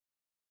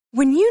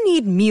When you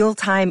need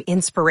mealtime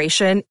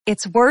inspiration,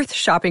 it's worth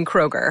shopping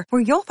Kroger,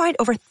 where you'll find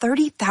over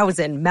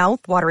 30,000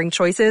 mouth-watering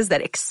choices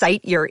that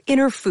excite your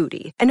inner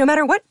foodie. And no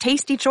matter what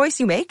tasty choice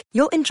you make,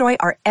 you'll enjoy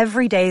our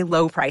everyday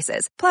low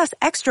prices, plus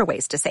extra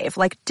ways to save,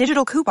 like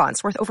digital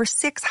coupons worth over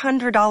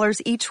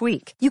 $600 each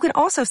week. You can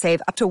also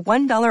save up to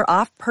 $1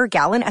 off per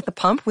gallon at the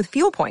pump with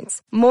fuel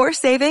points. More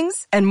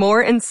savings and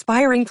more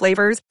inspiring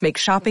flavors make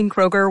shopping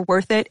Kroger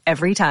worth it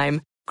every time.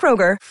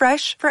 Kroger,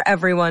 fresh for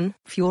everyone.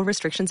 Fuel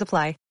restrictions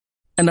apply.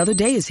 Another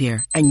day is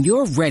here, and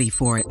you're ready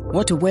for it.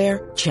 What to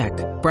wear? Check.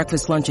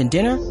 Breakfast, lunch, and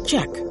dinner?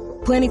 Check.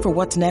 Planning for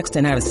what's next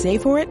and how to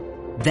save for it?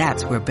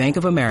 That's where Bank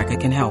of America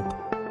can help.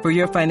 For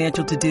your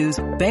financial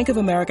to-dos, Bank of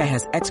America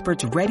has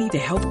experts ready to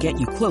help get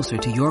you closer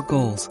to your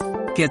goals.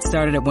 Get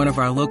started at one of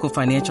our local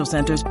financial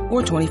centers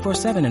or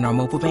 24/7 in our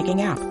mobile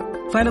banking app.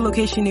 Find a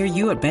location near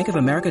you at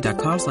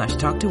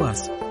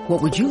bankofamerica.com/talktous.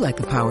 What would you like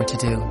the power to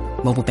do?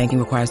 Mobile banking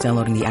requires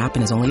downloading the app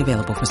and is only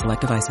available for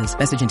select devices.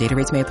 Message and data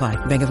rates may apply.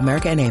 Bank of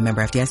America N.A.,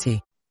 member FDIC.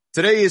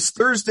 Today is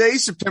Thursday,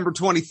 September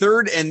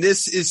 23rd, and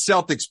this is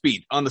Celtics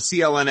Beat on the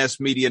CLNS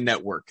Media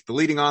Network, the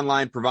leading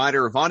online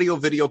provider of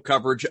audio-video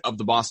coverage of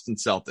the Boston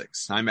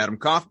Celtics. I'm Adam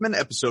Kaufman.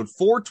 Episode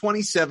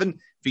 427,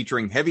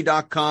 featuring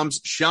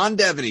Heavy.com's Sean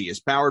Deveney, is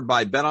powered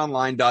by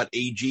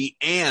BetOnline.ag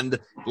and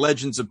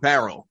Legends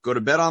Apparel. Go to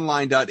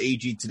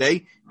BetOnline.ag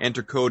today,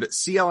 enter code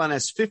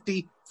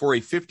CLNS50 for a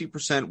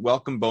 50%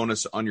 welcome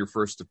bonus on your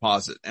first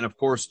deposit. And of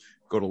course,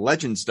 go to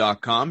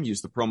Legends.com,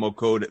 use the promo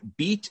code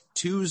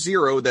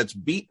BEAT20, that's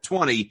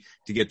BEAT20,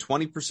 to get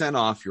 20%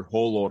 off your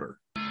whole order.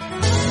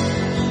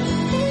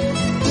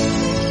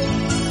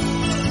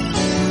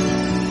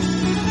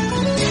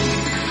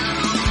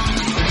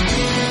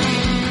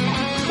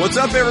 What's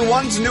up,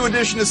 everyone? It's a new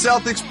edition of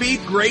Celtics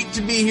Beat. Great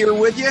to be here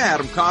with you.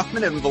 Adam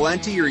Kaufman, Evan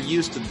Valenti. You're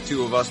used to the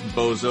two of us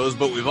bozos,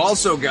 but we've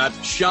also got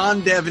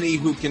Sean Deveney,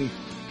 who can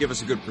give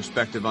us a good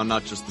perspective on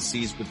not just the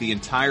C's, but the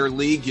entire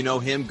league. You know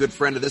him, good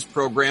friend of this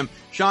program.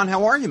 Sean,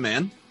 how are you,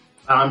 man?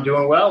 I'm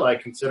doing well. I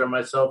consider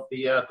myself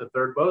the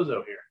third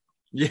bozo here.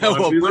 Yeah,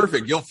 well,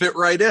 perfect. You'll fit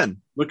right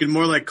in. Looking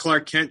more like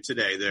Clark Kent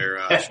today there.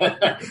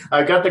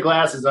 I've got the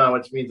glasses on,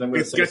 which means I'm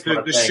going to say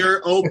the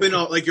shirt open,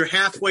 like you're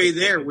halfway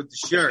there with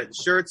the shirt. The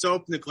shirt's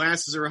open, the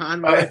glasses are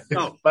on. By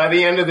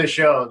the end of the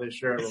show, the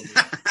shirt will be.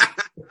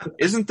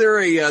 Isn't there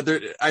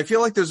I feel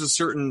like there's a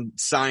certain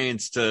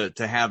science to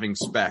having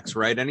specs,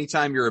 right?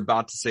 Anytime you're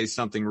about to say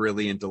something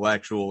really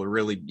intellectual or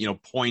really,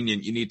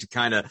 poignant, you need to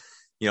kind of,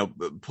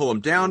 pull them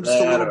down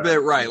just a little bit,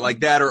 right?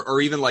 Like that,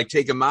 or even like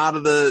take them off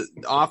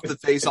the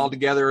face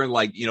altogether and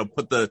like,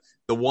 put the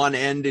one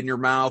end in your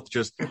mouth,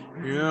 just,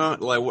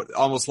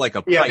 almost like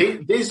a pipe. Yeah,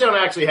 these don't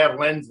actually have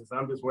lenses.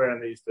 I'm just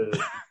wearing these to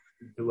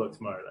look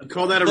smart. We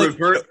call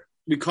that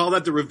we call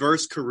that the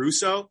reverse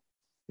Caruso.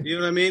 You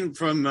know what I mean?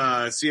 From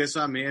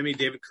CSI Miami,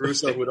 David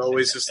Caruso would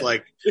always just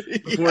like,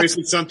 before he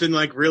said something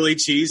like really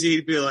cheesy,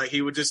 he'd be like,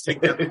 he would just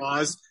take that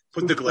pause,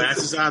 put the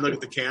glasses on, look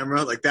at the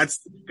camera. Like that's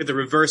get the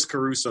reverse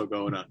Caruso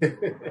going on.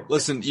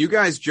 Listen, you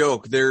guys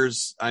joke.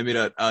 There's,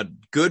 a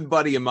good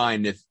buddy of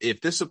mine.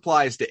 If this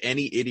applies to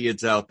any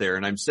idiots out there,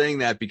 and I'm saying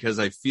that because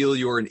I feel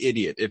you're an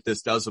idiot if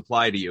this does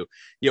apply to you.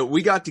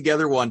 We got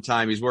together one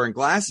time. He's wearing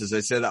glasses.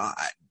 I said,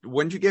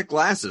 when did you get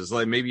glasses?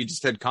 Like maybe you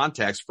just had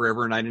contacts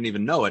forever and I didn't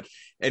even know it.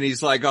 And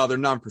he's like, oh, they're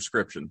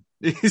non-prescription.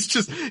 He's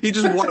just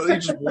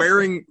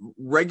wearing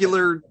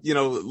regular,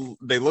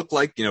 they look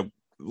like,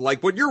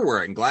 like what you're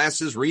wearing,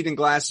 glasses, reading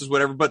glasses,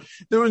 whatever. But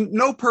there was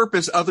no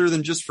purpose other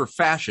than just for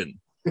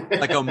fashion,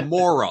 like a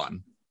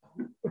moron.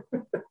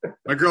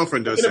 My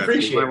girlfriend does that.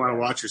 You might want to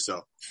watch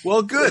yourself.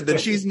 Well, good. Then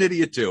she's an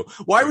idiot too.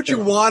 Why would you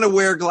want to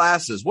wear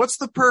glasses? What's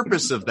the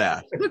purpose of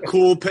that?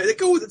 Cool.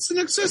 It's an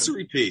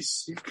accessory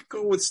piece. You could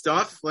go with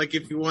stuff. Like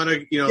if you want to,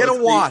 get a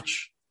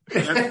watch.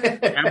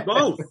 Have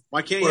both.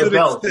 Why can't you have an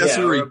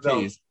accessory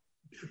piece?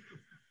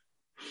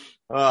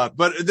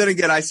 But then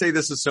again, I say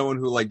this as someone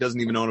who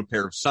doesn't even own a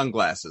pair of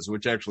sunglasses,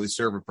 which actually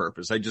serve a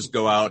purpose. I just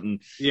go out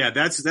and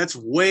that's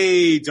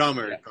way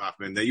dumber,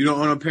 Kaufman. That you don't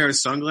own a pair of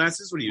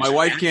sunglasses. What are you? My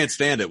wife can't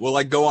stand it.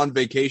 We'll go on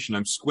vacation.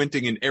 I'm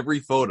squinting in every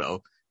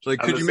photo. She's like,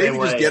 could you maybe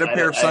just get a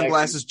pair of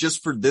sunglasses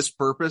just for this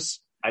purpose?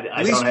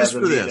 At least just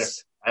for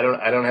this. I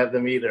don't have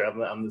them either.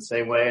 I'm the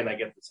same way, and I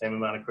get the same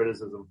amount of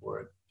criticism for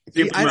it.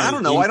 See, I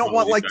don't know. I don't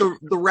want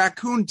the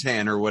raccoon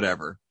tan or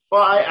whatever.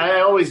 Well,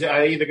 I'm going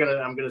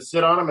to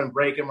sit on them and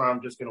break them, or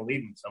I'm just going to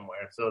leave them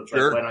somewhere. So it's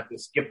like, why not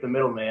just skip the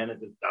middleman and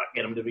just not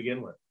get them to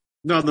begin with?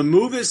 No, the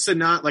move is to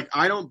not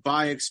I don't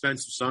buy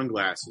expensive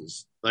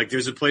sunglasses.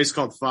 There's a place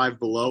called Five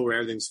Below where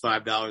everything's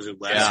 $5 or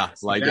less.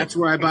 Yeah, that's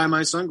where I buy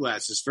my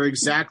sunglasses for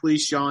exactly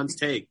Sean's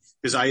take.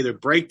 Because I either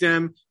break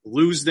them,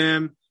 lose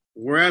them,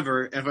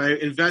 wherever. If I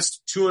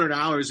invest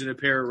 $200 in a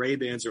pair of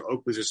Ray-Bans or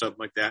Oakleys or something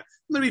like that,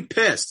 I'm going to be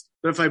pissed.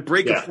 But if I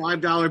break a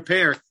 $5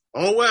 pair,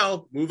 oh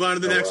well, move on to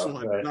the next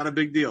one. Right. Not a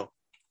big deal.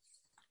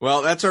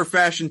 Well, that's our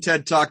fashion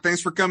TED Talk. Thanks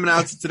for coming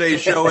out to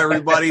today's show,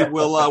 everybody.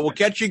 We'll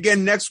catch you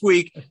again next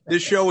week.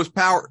 This show is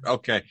powered.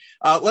 Okay.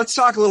 Let's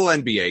talk a little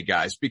NBA,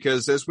 guys,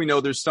 because as we know,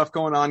 there's stuff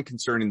going on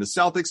concerning the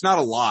Celtics. Not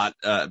a lot,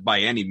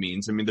 by any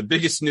means. I mean, the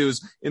biggest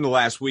news in the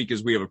last week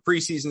is we have a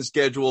preseason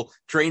schedule.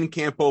 Training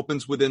camp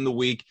opens within the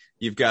week.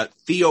 You've got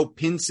Theo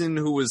Pinson,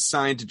 who was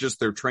signed to just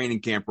their training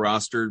camp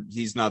roster.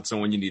 He's not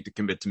someone you need to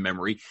commit to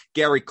memory.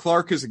 Gary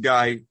Clark is a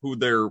guy who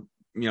they're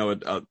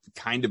a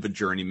kind of a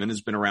journeyman,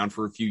 has been around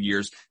for a few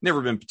years, never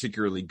been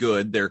particularly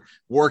good. They're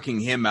working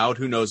him out.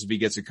 Who knows if he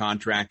gets a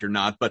contract or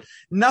not, but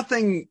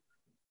nothing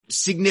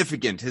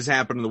significant has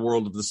happened in the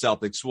world of the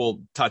Celtics.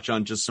 We'll touch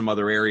on just some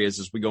other areas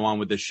as we go on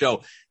with this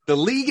show. The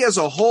league as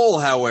a whole,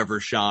 however,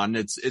 Sean,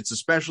 it's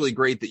especially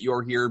great that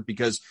you're here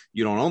because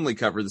you don't only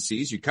cover the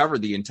C's, you cover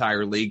the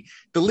entire league.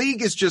 The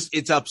league is just,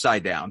 it's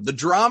upside down. The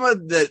drama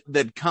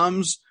that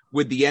comes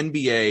with the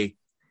NBA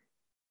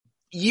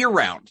year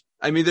round.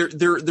 I mean,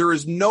 there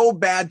is no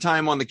bad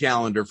time on the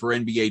calendar for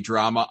NBA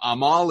drama.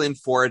 I'm all in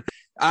for it.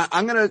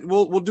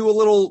 We'll do a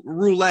little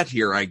roulette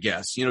here, I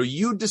guess.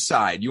 You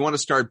decide. You want to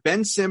start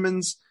Ben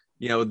Simmons,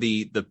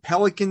 the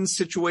Pelicans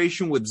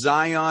situation with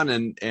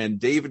Zion and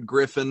David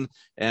Griffin,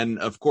 and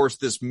of course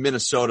this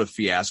Minnesota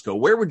fiasco.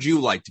 Where would you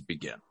like to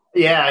begin?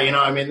 Yeah,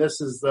 this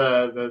is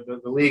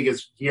the league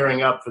is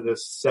gearing up for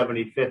this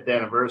 75th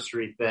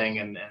anniversary thing,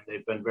 and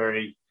they've been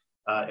very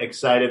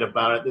excited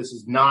about it. This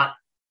is not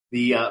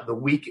the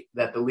week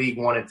that the league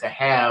wanted to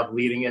have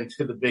leading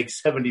into the big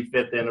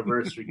 75th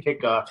anniversary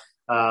kickoff.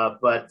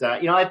 But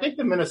I think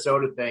the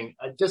Minnesota thing,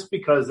 just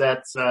because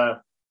that's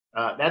the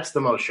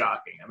most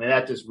shocking. I mean,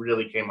 that just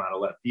really came out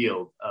of left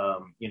field.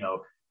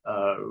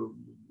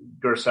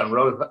 Gerson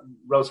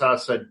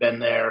Rosas had been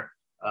there,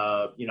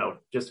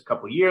 just a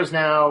couple of years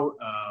now,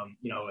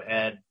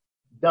 had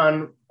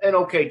done an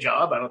okay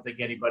job. I don't think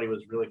anybody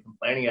was really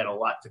complaining. He had a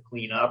lot to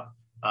clean up.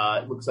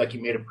 It looks like he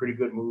made a pretty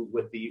good move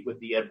with the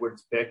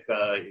Edwards pick.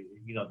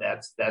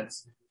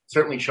 That's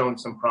certainly shown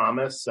some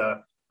promise.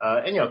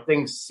 And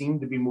things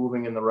seem to be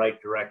moving in the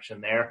right direction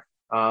there.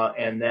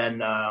 And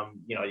then,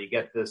 you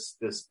get this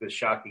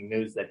shocking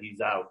news that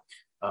he's out.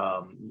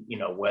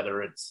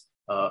 Whether it's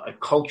a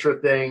culture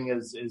thing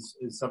is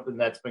something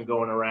that's been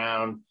going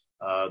around.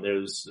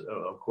 There's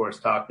of course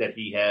talk that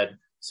he had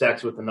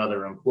sex with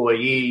another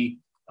employee.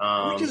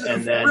 On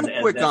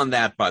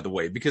that, by the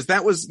way, because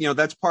that was,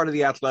 that's part of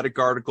the Athletic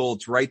article.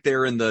 It's right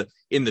there in the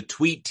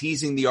tweet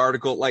teasing the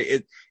article.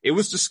 Like it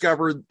was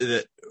discovered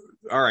that,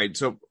 all right.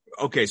 So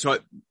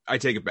I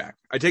take it back.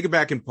 I take it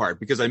back in part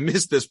because I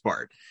missed this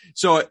part.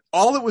 So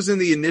all that was in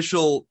the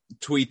initial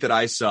tweet that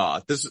I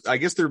saw, I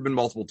guess there have been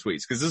multiple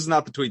tweets because this is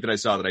not the tweet that I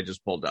saw that I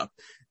just pulled up.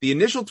 The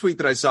initial tweet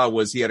that I saw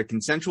was he had a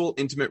consensual,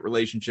 intimate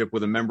relationship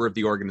with a member of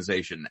the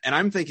organization. And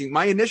I'm thinking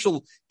my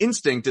initial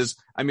instinct is,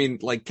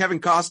 like Kevin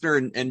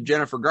Costner and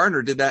Jennifer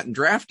Garner did that in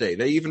draft day.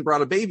 They even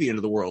brought a baby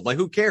into the world. Like,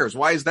 who cares?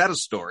 Why is that a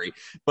story?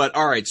 But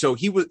all right. So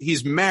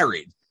he's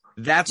married.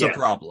 That's a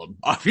problem.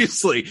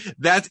 Obviously,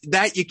 that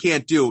you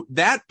can't do.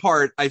 That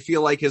part I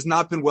feel like has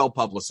not been well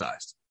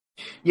publicized.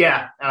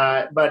 Yeah,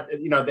 but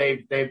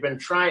they've been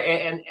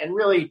trying, and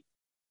really,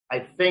 I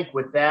think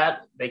with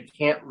that you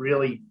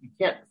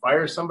can't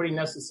fire somebody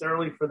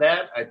necessarily for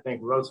that. I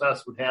think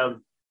Rosas would have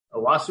a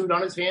lawsuit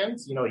on his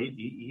hands.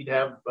 He'd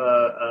have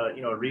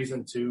a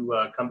reason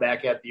to come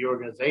back at the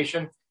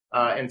organization.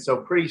 And so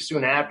pretty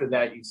soon after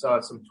that, you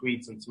saw some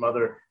tweets and some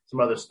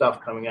other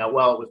stuff coming out.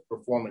 Well, it was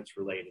performance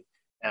related.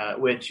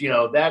 Which,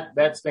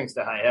 that stinks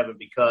to high heaven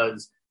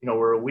because,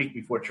 we're a week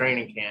before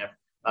training camp,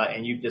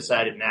 and you've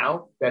decided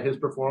now that his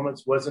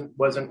performance wasn't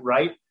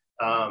right.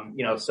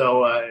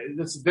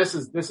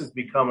 This is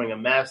becoming a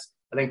mess.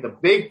 I think the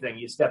big thing,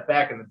 you step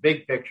back in the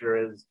big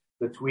picture, is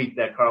the tweet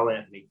that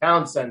Karl-Anthony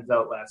Towns sends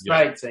out last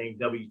night saying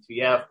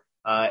WTF,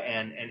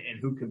 and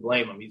who can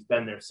blame him? He's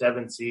been there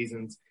 7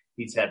 seasons.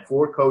 He's had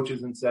 4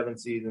 coaches in 7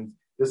 seasons.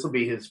 This will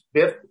be his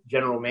 5th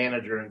general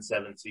manager in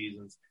 7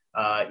 seasons.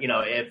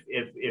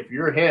 If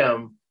you're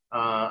him,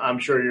 I'm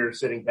sure you're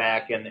sitting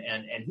back and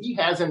he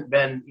hasn't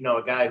been,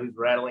 a guy who's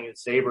rattling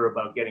his saber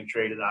about getting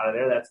traded out of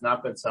there. That's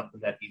not been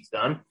something that he's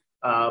done.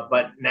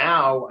 But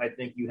now I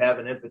think you have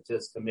an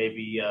impetus to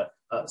maybe,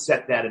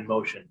 set that in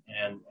motion.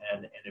 And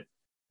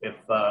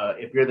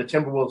if you're the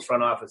Timberwolves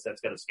front office,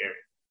 that's going to scare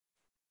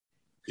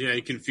you. Yeah.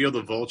 You can feel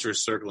the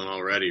vultures circling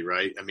already,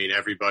 right? I mean,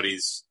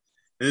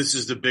 and this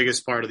is the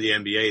biggest part of the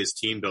NBA is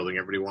team building.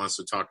 Everybody wants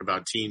to talk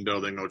about team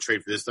building. No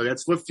trade for this.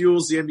 That's what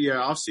fuels the NBA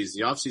offseason.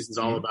 The offseason is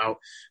all about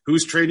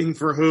who's trading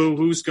for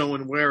who's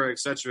going where, et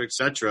cetera, et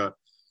cetera.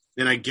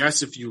 And I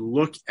guess if you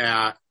look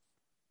at,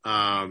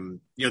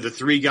 the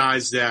 3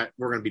 guys that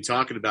we're going to be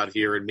talking about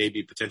here and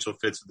maybe potential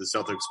fits with the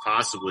Celtics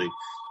possibly,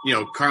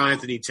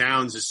 Karl-Anthony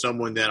Towns is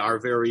someone that our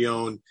very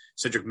own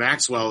Cedric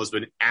Maxwell has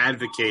been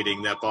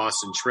advocating that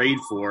Boston trade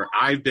for.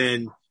 I've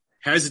been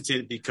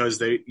hesitant because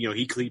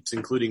he keeps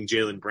including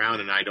Jaylen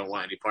Brown, and I don't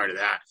want any part of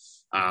that.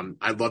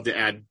 I'd love to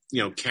add,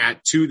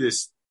 Cat to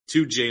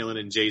Jaylen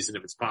and Jason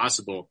if it's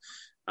possible.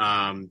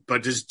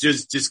 But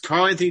does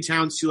Karl-Anthony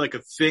Towns feel like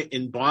a fit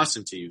in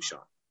Boston to you, Sean?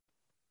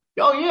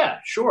 Oh yeah,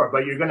 sure,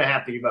 but you're going to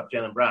have to give up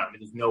Jaylen Brown. I mean,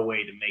 there's no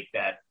way to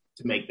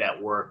make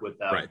that work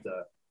without. Right.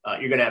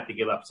 You're going to have to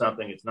give up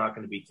something. It's not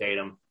going to be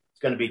Tatum. It's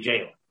going to be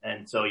Jaylen,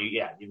 and so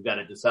you've got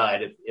to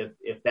decide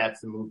if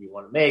that's the move you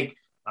want to make.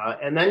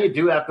 And then you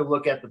do have to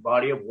look at the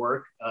body of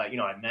work. I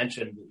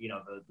mentioned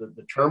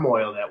the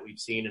turmoil that we've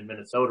seen in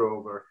Minnesota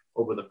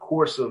over the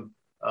course of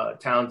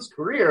Towns'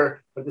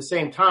 career. But at the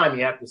same time,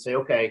 you have to say,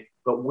 okay,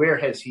 but where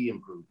has he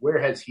improved? Where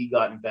has he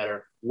gotten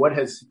better? What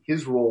has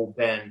his role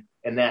been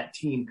in that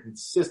team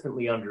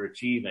consistently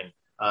underachieving?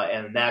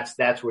 And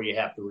that's where you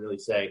have to really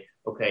say,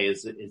 okay,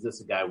 is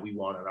this a guy we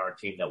want on our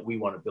team that we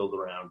want to build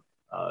around,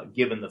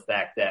 given the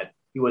fact that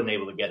he wasn't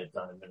able to get it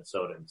done in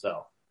Minnesota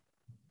himself?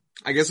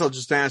 I guess I'll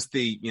just ask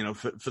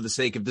for the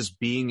sake of this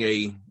being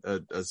a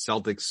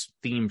Celtics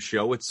themed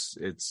show,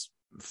 it's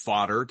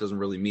fodder. It doesn't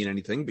really mean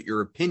anything, but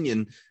your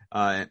opinion,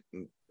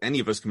 any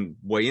of us can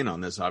weigh in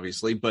on this,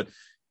 obviously, but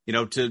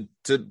to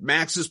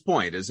Max's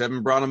point, as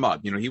Evan brought him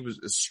up, he was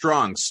a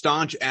strong,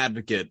 staunch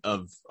advocate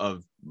of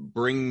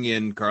bringing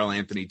in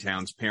Karl-Anthony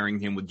Towns, pairing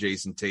him with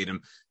Jason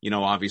Tatum.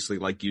 Obviously,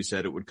 like you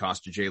said, it would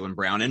cost you Jaylen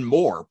Brown and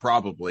more,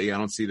 probably. I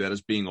don't see that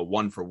as being a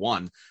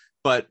 1-for-1,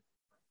 but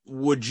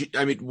what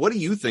do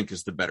you think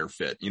is the better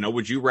fit?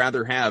 Would you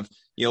rather have,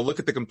 look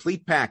at the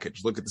complete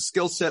package, look at the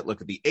skill set,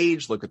 look at the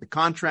age, look at the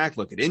contract,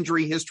 look at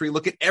injury history,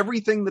 look at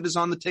everything that is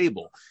on the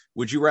table.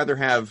 Would you rather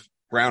have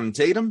Brown and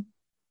Tatum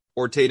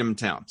or Tatum and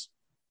Towns?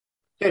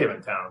 Tatum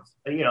and Towns.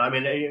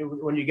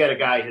 When you get a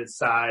guy his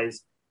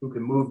size who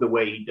can move the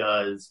way he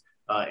does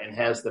and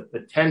has the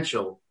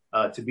potential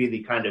to be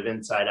the kind of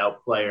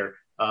inside-out player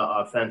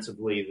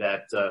offensively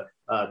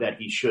that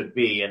he should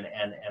be, and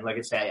like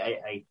I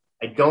say,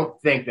 I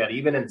don't think that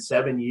even in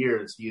 7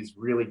 years he's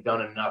really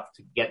done enough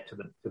to get to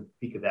the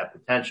peak of that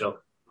potential.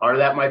 Part of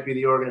that might be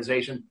the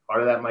organization.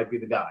 Part of that might be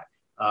the guy.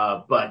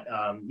 But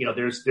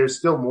there's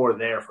still more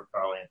there for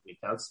Karl-Anthony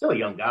Towns. Still a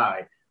young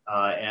guy.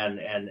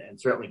 And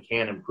certainly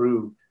can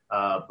improve.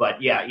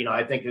 But yeah,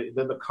 I think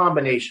the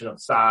combination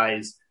of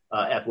size,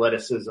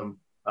 athleticism,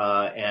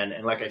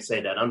 and like I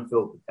say, that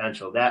unfilled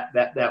potential,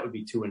 that would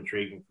be too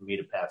intriguing for me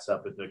to pass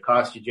up. If it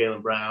cost you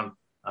Jaylen Brown,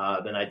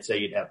 then I'd say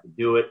you'd have to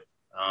do it.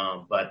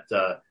 But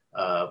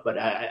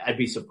I'd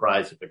be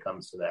surprised if it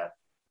comes to that.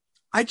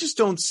 I just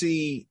don't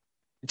see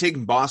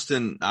taking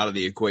Boston out of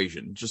the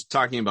equation, just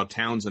talking about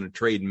Towns and a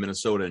trade in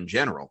Minnesota in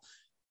general.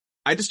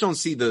 I just don't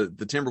see the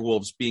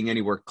Timberwolves being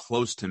anywhere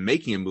close to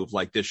making a move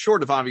like this,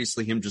 short of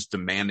obviously him just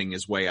demanding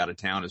his way out of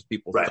town, as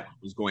people thought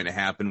was going to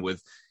happen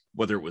with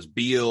whether it was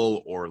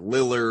Beal or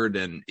Lillard,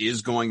 and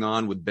is going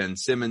on with Ben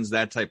Simmons,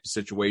 that type of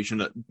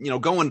situation,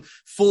 going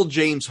full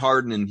James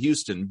Harden in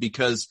Houston,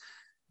 because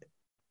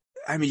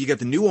you got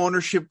the new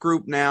ownership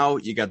group now.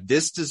 You got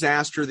this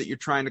disaster that you're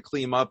trying to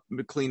clean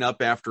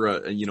up after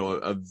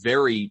a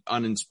very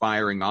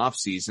uninspiring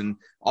offseason.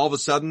 All of a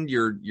sudden,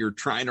 you're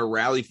trying to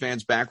rally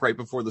fans back right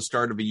before the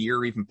start of a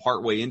year, even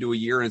partway into a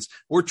year, and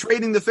we're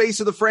trading the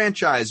face of the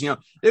franchise.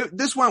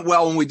 This went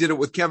well when we did it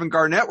with Kevin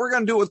Garnett. We're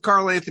going to do it with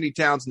Karl-Anthony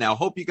Towns now.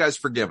 Hope you guys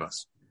forgive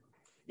us.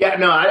 Yeah,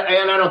 no,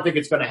 I don't think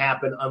it's going to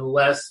happen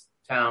unless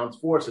Towns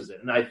forces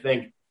it, and I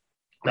think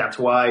that's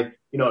why.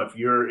 If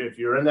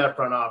you're in that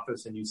front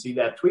office and you see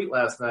that tweet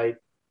last night,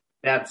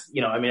 that's,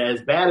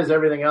 as bad as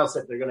everything else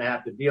that they're going to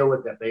have to deal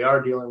with, that they are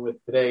dealing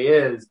with today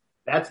is,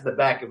 that's in the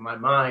back of my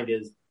mind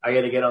is, I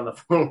got to get on the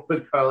phone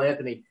with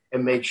Karl-Anthony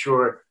and make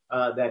sure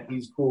that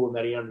he's cool and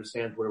that he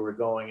understands where we're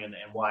going and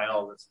why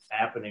all this is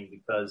happening.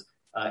 Because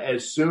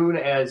as soon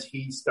as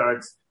he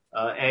starts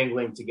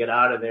angling to get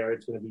out of there,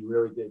 it's going to be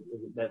really good.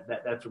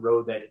 That's a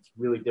road that it's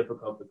really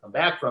difficult to come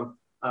back from.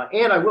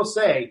 And I will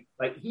say,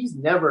 he's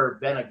never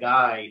been a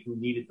guy who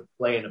needed to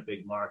play in a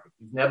big market.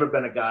 He's never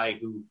been a guy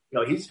who,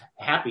 he's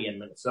happy in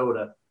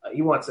Minnesota.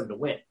 He wants them to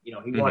win. He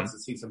wants to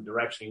see some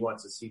direction. He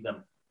wants to see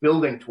them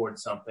building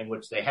towards something,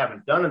 which they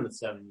haven't done in the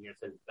 7 years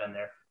that he's been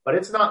there. But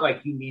it's not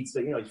like he needs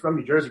to, he's from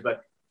New Jersey,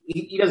 but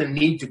he doesn't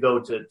need to go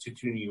to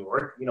New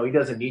York. He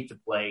doesn't need to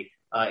play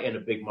in a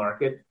big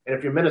market. And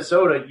if you're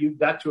Minnesota, you've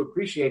got to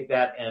appreciate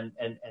that and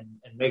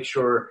make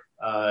sure,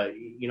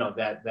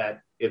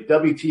 that if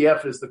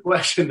WTF is the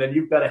question, then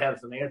you've got to have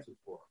some answers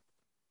for it.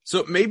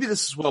 So maybe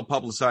this is well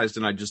publicized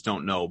and I just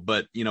don't know,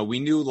 but, we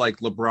knew like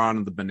LeBron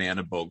and the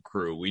Banana Boat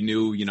crew. We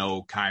knew,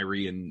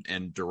 Kyrie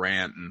and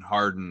Durant and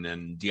Harden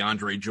and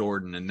DeAndre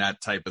Jordan and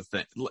that type of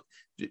thing.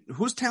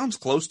 Who's Towns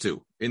close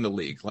to in the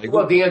league?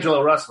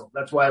 D'Angelo Russell.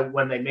 That's why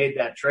when they made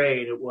that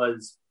trade, it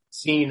was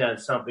seen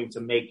as something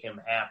to make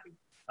him happy.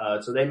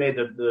 So they made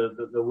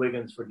the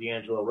Wiggins for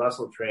D'Angelo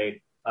Russell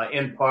trade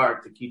in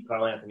part to keep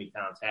Karl-Anthony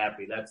Towns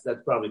happy. That's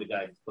probably the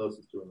guy he's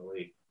closest to in the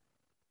league.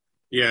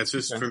 Yeah, it's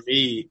just for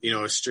me,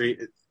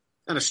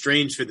 kind of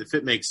strange fit. The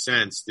fit makes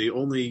sense. The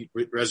only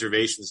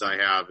reservations I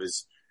have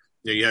is,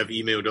 you have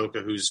Ime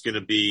Udoka, who's going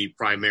to be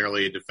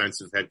primarily a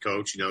defensive head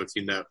coach, a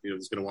team that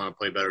is going to want to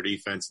play better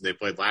defense than they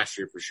played last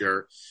year for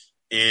sure.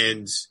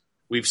 And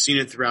we've seen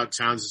it throughout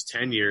Towns'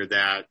 tenure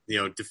that,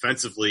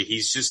 defensively,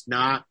 he's just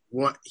not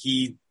what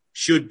he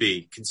should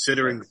be,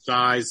 considering the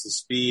size, the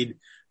speed,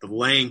 the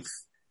length.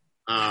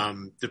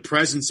 the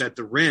presence at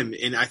the rim.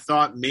 And I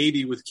thought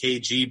maybe with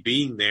KG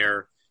being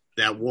there,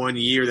 that 1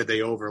 year that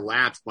they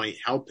overlapped might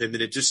help him.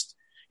 And it just,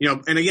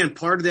 and again,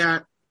 part of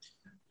that,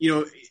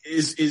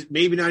 is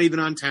maybe not even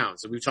on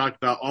Towns. And we've talked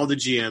about all the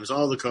GMs,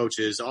 all the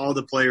coaches, all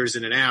the players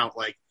in and out.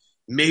 Like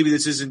maybe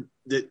this isn't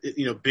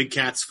Big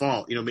Cat's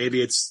fault.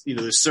 Maybe it's,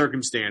 the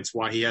circumstance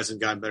why he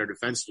hasn't gotten better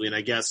defensively. And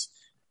I guess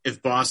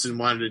if Boston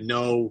wanted to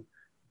know,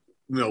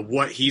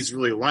 what he's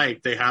really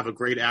like, they have a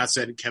great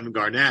asset in Kevin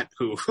Garnett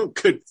who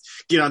could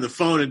get on the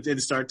phone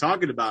and start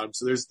talking about him.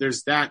 So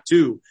there's that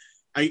too.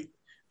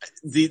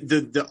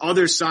 The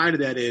other side of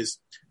that is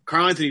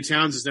Karl-Anthony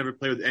Towns has never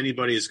played with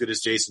anybody as good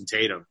as Jason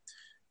Tatum.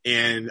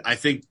 And I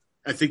think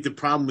the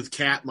problem with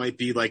Cat might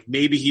be like,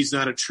 maybe he's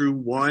not a true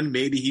one.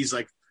 Maybe he's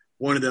like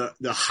one of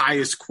the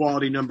highest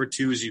quality number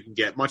twos you can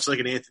get, much like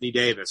an Anthony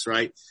Davis,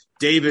 right?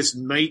 Davis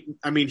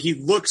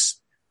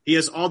he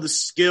has all the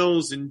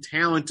skills and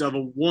talent of a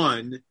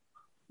one,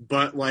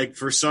 but like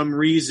for some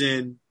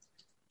reason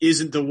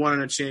isn't the one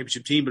on a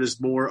championship team, but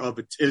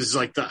is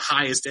like the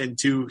highest end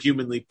two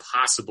humanly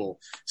possible,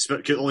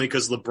 only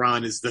because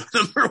LeBron is the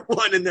number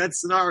one in that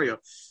scenario.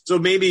 So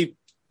maybe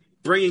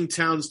bringing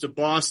Towns to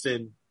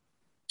Boston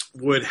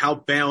would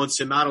help balance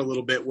him out a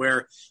little bit,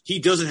 where he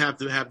doesn't have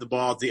to have the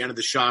ball at the end of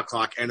the shot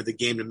clock, end of the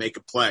game to make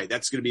a play.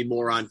 That's going to be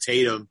more on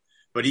Tatum,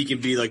 but he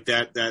can be like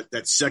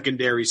that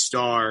secondary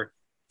star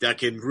that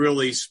can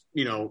really,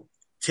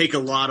 take a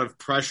lot of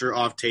pressure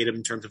off Tatum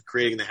in terms of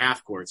creating the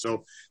half court.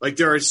 So like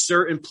there are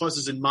certain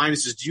pluses and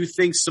minuses. Do you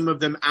think some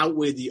of them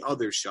outweigh the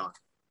others, Sean?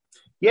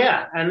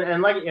 Yeah.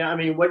 And like,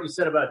 what you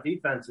said about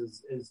defense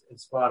is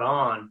spot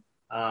on.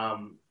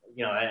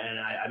 And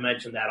I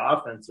mentioned that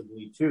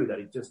offensively too, that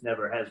he just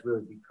never has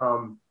really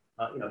become,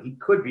 he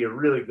could be a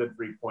really good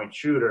 3-point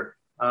shooter.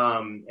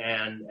 And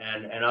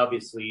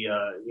obviously,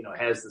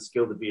 has the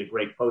skill to be a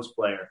great post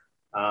player.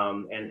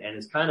 And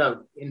is kind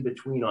of in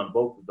between on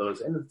both of those.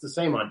 And it's the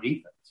same on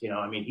defense.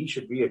 He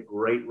should be a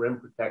great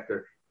rim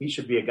protector. He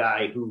should be a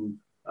guy who,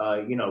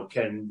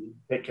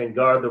 can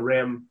guard the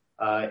rim,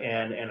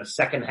 and a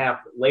second half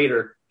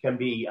later can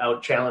be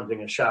out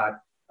challenging a shot,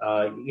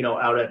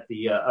 out at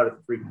the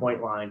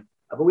 3-point line.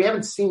 But we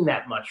haven't seen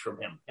that much from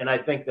him. And I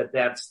think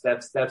that's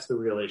the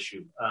real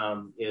issue,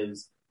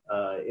 is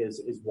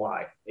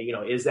why,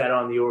 is that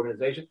on the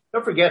organization?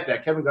 Don't forget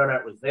that Kevin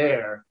Garnett was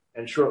there.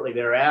 And shortly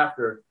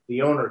thereafter,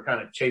 the owner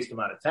kind of chased him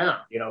out of town,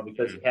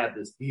 because he had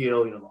this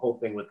deal, the whole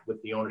thing with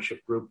the ownership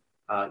group,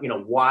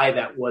 why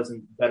that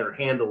wasn't better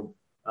handled,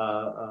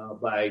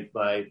 by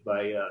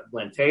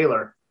Glenn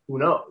Taylor, who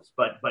knows,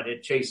 but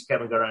it chased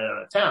Kevin Garnett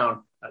out of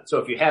town. So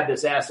if you had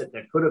this asset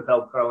that could have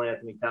helped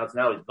Karl-Anthony Towns,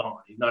 now he's gone.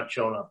 He's not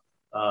shown up,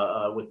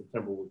 with the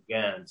Timberwolves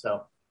again.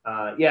 So,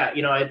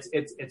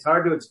 it's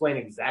hard to explain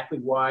exactly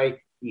why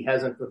he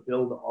hasn't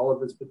fulfilled all of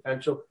his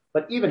potential.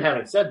 But even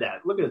having said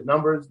that, look at his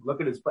numbers,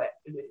 look at his play.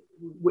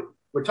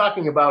 We're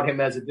talking about him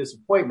as a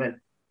disappointment.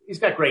 He's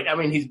got great.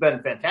 He's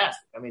been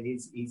fantastic.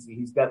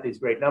 He's got these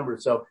great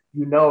numbers. So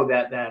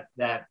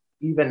that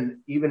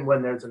even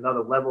when there's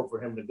another level for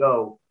him to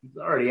go, he's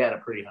already at a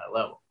pretty high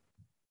level.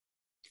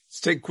 Let's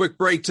take a quick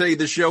break. Tell you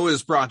the show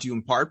is brought to you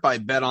in part by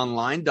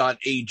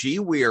betonline.ag.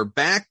 We are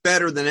back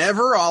better than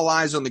ever. All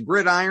eyes on the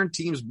gridiron.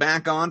 Teams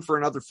back on for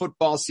another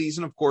football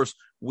season. Of course,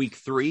 week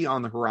 3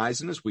 on the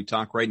horizon as we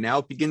talk right now.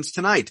 It begins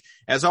tonight.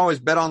 As always,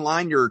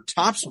 BetOnline, your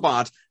top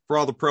spot for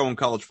all the pro and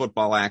college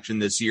football action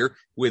this year,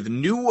 with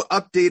new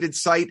updated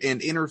site and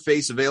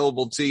interface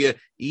available to you,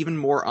 even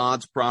more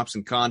odds, props,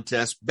 and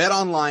contests.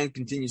 BetOnline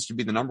continues to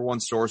be the number one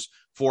source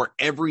for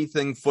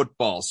everything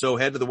football. So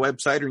head to the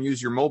website or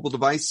use your mobile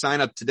device, sign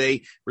up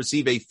today,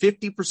 receive a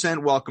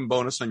 50% welcome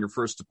bonus on your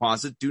first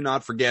deposit. Do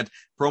not forget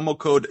promo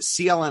code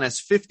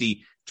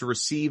CLNS50 to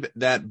receive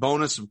that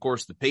bonus. Of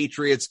course, the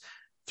Patriots,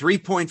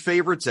 3-point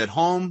favorites at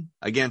home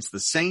against the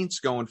Saints,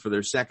 going for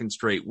their second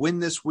straight win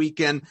this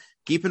weekend.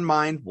 Keep in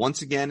mind,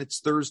 once again,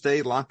 it's Thursday.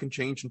 A lot can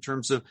change in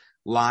terms of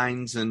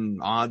lines and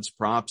odds,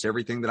 props,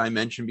 everything that I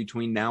mentioned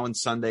between now and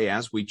Sunday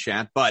as we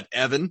chat. But,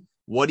 Evan,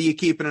 what are you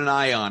keeping an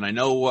eye on? I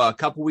know a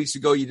couple weeks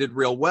ago you did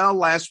real well.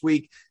 Last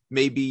week,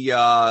 maybe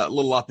a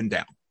little up and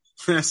down.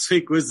 Last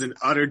week was an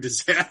utter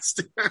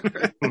disaster.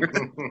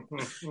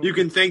 You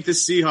can thank the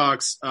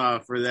Seahawks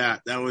for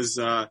that. That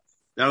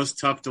was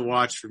tough to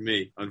watch for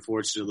me.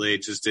 Unfortunately,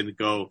 it just didn't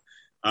go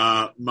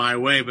my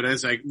way. But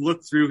as I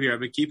look through here, I've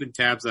been keeping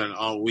tabs on it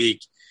all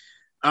week.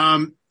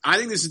 I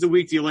think this is the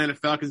week the Atlanta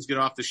Falcons get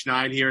off the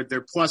schneid here.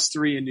 They're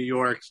 +3 in New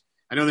York.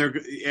 I know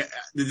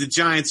the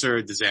Giants are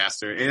a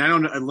disaster, and I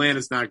don't know,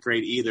 Atlanta's not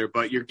great either,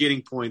 but you're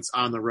getting points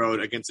on the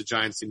road against a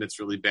Giants team that's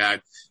really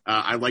bad.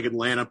 I like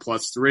Atlanta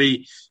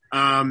 +3.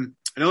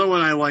 Another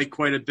one I like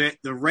quite a bit,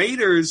 the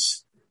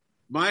Raiders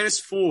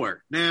 -4.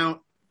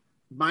 Now,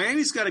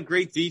 Miami's got a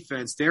great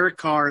defense. Derek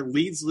Carr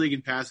leads the league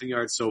in passing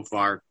yards so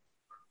far.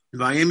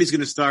 Miami's going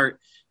to start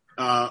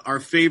our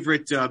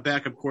favorite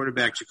backup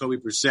quarterback, Jacoby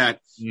Brissett.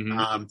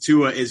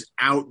 Tua is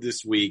out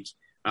this week.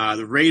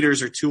 The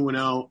Raiders are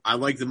 2-0. I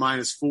like the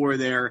 -4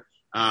 there.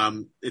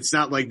 It's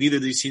not like neither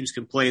of these teams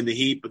can play in the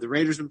heat, but the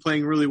Raiders have been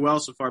playing really well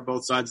so far,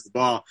 both sides of the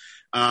ball.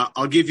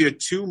 I'll give you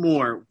two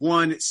more.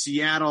 One,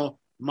 Seattle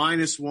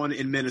 -1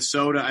 in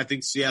Minnesota. I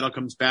think Seattle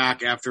comes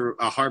back after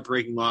a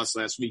heartbreaking loss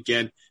last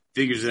weekend,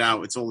 figures it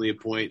out. It's only a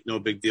point. No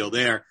big deal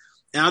there.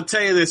 And I'll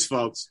tell you this,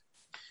 folks.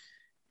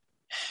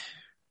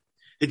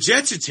 The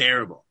Jets are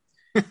terrible.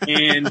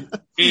 And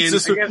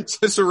is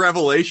this a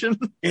revelation?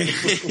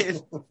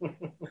 If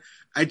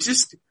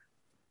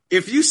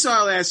you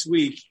saw last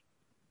week,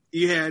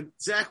 you had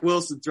Zach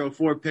Wilson throw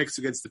 4 picks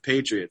against the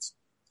Patriots.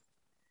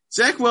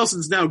 Zach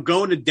Wilson's now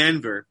going to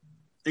Denver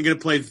and going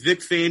to play Vic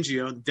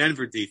Fangio in the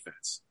Denver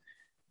defense.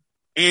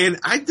 And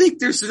I think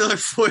there's another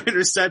 4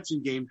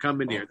 interception game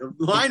coming here. The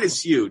line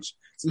is huge.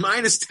 It's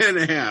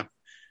 -10.5.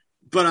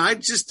 But I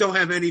just don't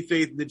have any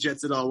faith in the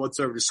Jets at all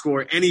whatsoever to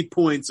score any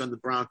points on the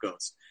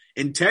Broncos.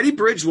 And Teddy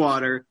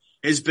Bridgewater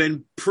has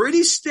been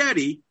pretty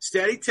steady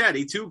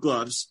Teddy, 2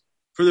 gloves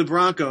for the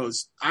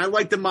Broncos. I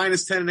like the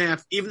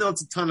 -10.5, even though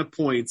it's a ton of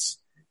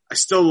points. I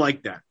still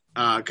like that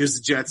because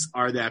the Jets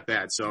are that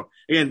bad. So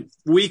again,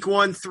 week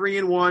 1,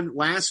 3-1.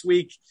 Last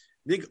week,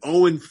 I think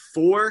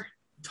 0-4.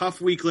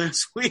 Tough week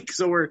last week.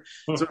 So we're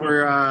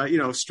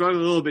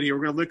struggling a little bit here.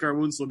 We're going to lick our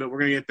wounds a little bit. We're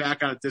going to get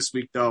back on it this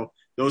week, though.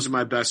 Those are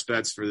my best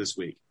bets for this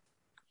week.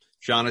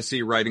 Sean, I see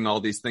you writing all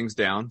these things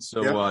down.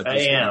 So yep. I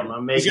am.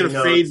 I'm making he's going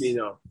to fade me,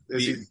 though.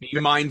 Be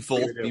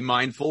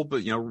mindful,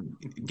 but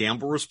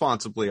gamble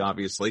responsibly,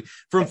 obviously.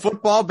 From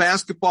football,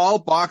 basketball,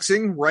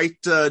 boxing, right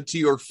to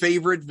your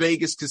favorite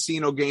Vegas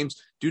casino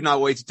games. Do not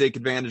wait to take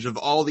advantage of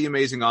all the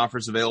amazing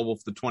offers available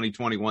for the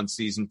 2021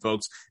 season,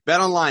 folks.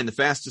 Bet Online, the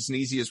fastest and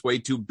easiest way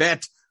to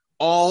bet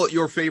all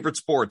your favorite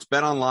sports.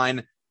 Bet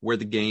Online, where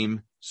the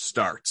game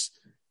starts.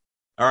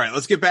 All right,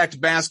 let's get back to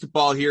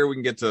basketball here. We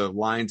can get to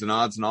lines and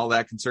odds and all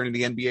that concerning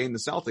the NBA and the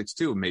Celtics,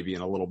 too, maybe in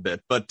a little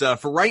bit. But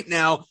for right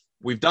now,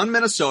 we've done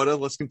Minnesota.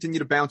 Let's continue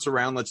to bounce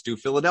around. Let's do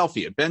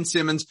Philadelphia. Ben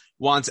Simmons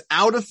wants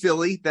out of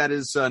Philly. That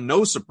is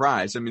no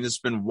surprise. I mean, this has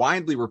been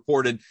widely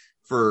reported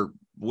for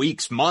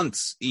weeks,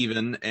 months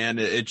even, and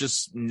it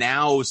just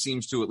now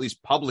seems to at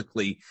least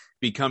publicly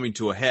be coming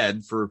to a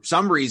head. For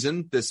some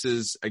reason, this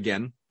is,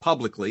 again,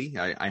 publicly.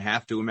 I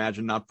have to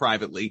imagine, not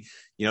privately.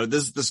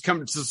 This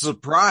comes to the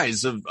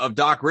surprise of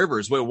Doc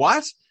Rivers. Wait,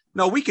 what?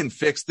 No, we can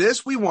fix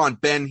this. We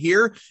want Ben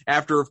here.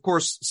 After, of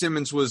course,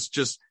 Simmons was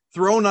just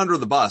thrown under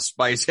the bus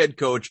by his head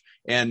coach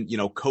and,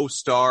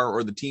 co-star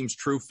or the team's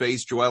true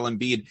face, Joel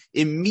Embiid,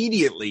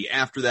 immediately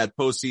after that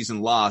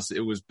postseason loss. It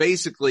was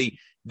basically,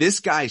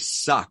 this guy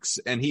sucks,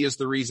 and he is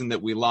the reason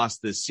that we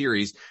lost this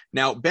series.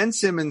 Now, Ben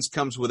Simmons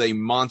comes with a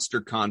monster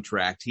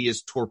contract. He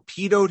has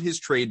torpedoed his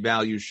trade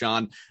value,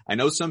 Sean. I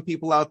know some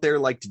people out there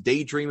like to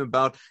daydream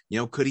about,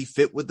 could he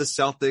fit with the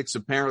Celtics?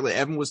 Apparently,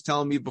 Evan was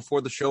telling me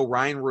before the show,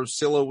 Ryan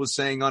Rosillo was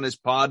saying on his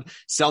pod,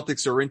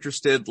 Celtics are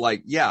interested.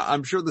 Yeah,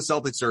 I'm sure the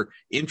Celtics are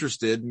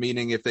interested,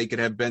 meaning if they could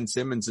have Ben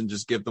Simmons and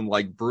just give them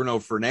like Bruno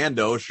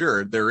Fernando,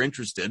 sure, they're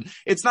interested.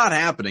 It's not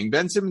happening.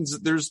 Ben Simmons,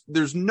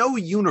 there's no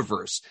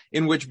universe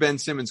in which Ben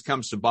Simmons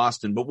comes to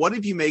Boston. But what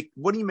do you make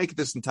of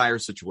this entire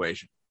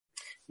situation?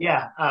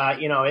 Yeah,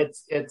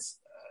 it's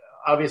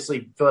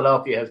obviously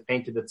Philadelphia has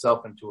painted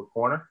itself into a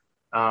corner.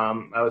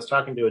 I was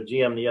talking to a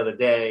GM the other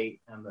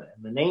day, and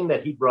the name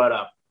that he brought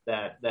up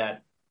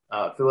that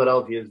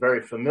Philadelphia is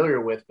very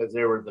familiar with, because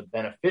they were the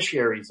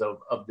beneficiaries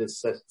of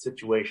this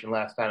situation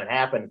last time it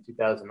happened in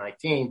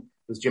 2019,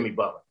 was Jimmy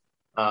Butler.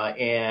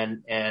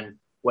 And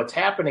what's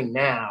happening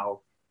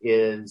now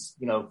is,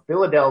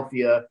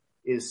 Philadelphia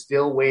is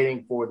still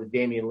waiting for the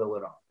Damian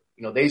Lillard offer.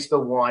 They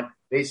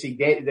see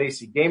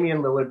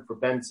Damian Lillard for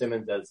Ben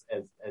Simmons as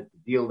the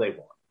deal they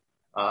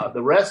want.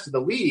 The rest of the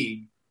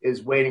league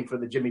is waiting for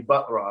the Jimmy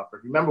Butler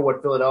offer. Remember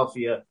what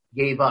Philadelphia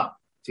gave up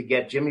to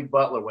get Jimmy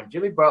Butler when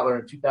Jimmy Butler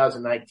in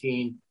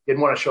 2019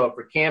 didn't want to show up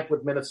for camp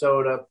with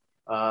Minnesota.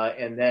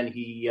 And then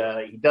he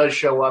does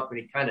show up and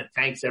he kind of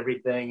tanks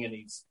everything, and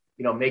he's,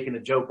 making a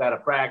joke out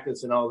of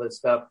practice and all this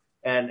stuff.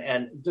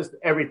 And just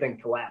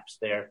everything collapsed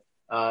there.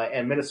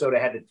 And Minnesota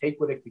had to take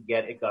what it could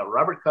get. It got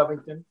Robert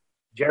Covington,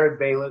 Jared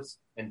Bayless,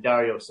 and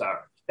Dario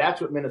Saric.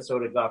 That's what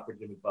Minnesota got for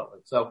Jimmy Butler.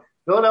 So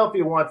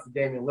Philadelphia wants the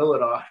Damian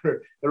Lillard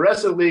offer. The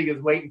rest of the league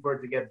is waiting for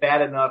it to get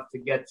bad enough to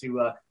get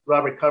to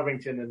Robert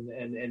Covington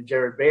and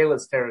Jared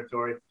Bayless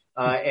territory.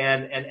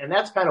 And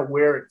that's kind of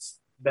where it's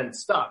been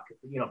stuck,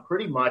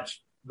 pretty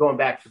much going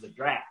back to the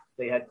draft.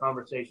 They had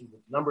conversations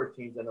with a number of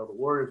teams. I know the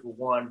Warriors were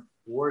one.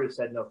 The Warriors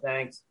said no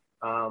thanks.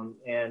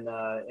 And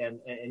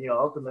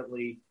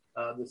ultimately,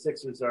 the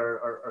Sixers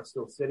are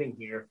still sitting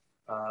here.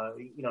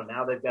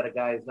 Now they've got a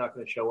guy who's not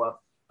going to show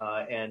up.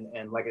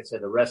 And like I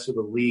said, the rest of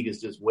the league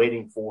is just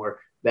waiting for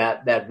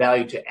that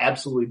value to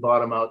absolutely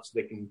bottom out so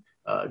they can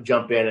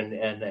jump in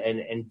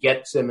and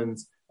get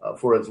Simmons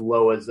for as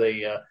low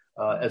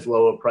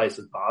a price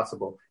as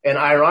possible. And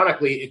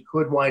ironically, it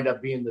could wind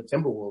up being the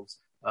Timberwolves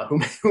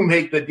who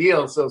make the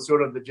deal. So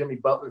sort of the Jimmy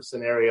Butler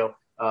scenario,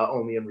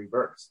 only in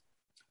reverse.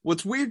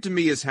 What's weird to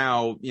me is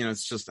how,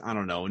 it's just, I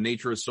don't know,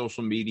 nature of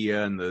social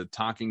media and the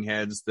talking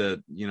heads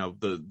that,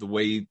 the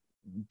way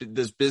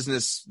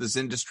this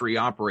industry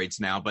operates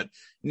now, but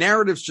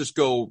narratives just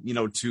go,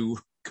 to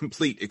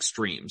complete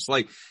extremes.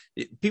 Like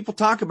people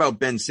talk about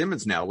Ben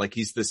Simmons now, like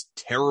he's this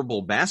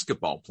terrible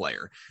basketball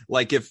player.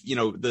 Like if,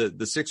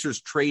 the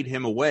Sixers trade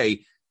him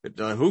away,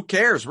 who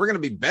cares? We're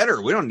going to be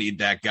better. We don't need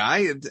that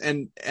guy.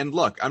 And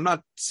look, I'm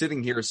not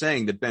sitting here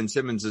saying that Ben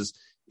Simmons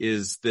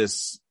is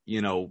this,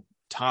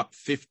 top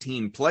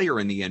 15 player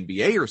in the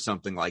NBA or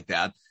something like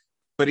that,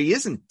 but he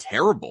isn't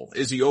terrible.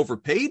 Is he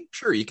overpaid?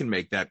 Sure, you can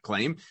make that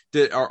claim.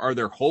 Are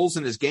there holes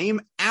in his game?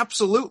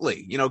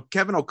 Absolutely.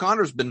 Kevin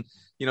O'Connor's been,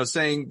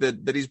 saying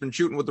that he's been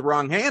shooting with the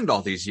wrong hand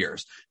all these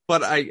years.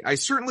 But I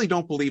certainly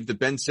don't believe that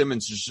Ben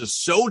Simmons is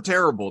just so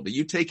terrible that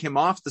you take him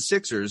off the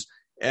Sixers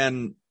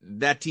and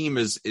that team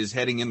is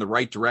heading in the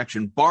right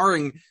direction,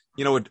 barring,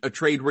 a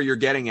trade where you're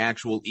getting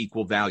actual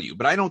equal value.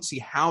 But I don't see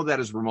how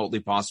that is remotely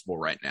possible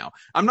right now.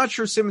 I'm not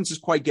sure Simmons is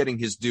quite getting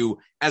his due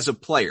as a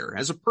player.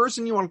 As a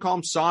person, you want to call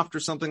him soft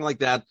or something like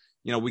that,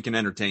 we can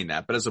entertain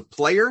that. But as a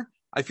player,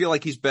 I feel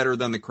like he's better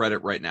than the credit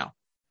right now.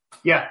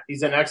 Yeah,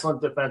 he's an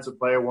excellent defensive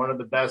player, one of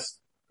the best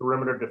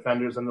perimeter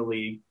defenders in the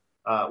league,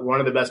 one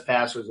of the best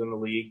passers in the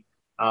league.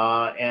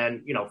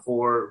 And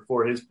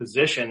for his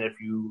position, if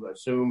you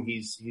assume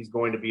he's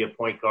going to be a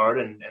point guard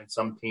and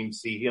some teams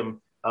see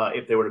him,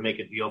 if they were to make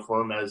a deal for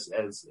him as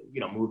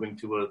moving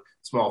to a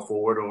small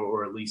forward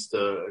or at least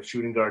a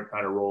shooting guard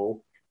kind of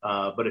role.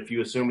 But if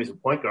you assume he's a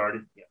point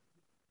guard,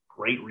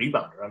 great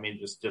rebounder. I mean,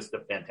 just a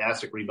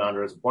fantastic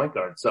rebounder as a point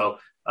guard. So,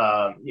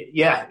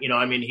 he's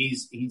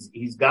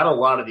got a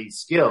lot of these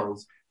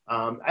skills.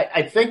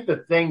 I think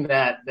the thing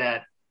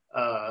that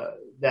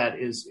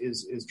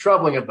is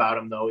troubling about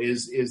him though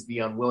is the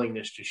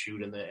unwillingness to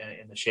shoot and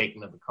the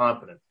shaking of the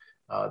confidence.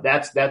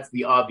 That's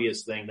the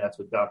obvious thing. That's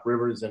what Doc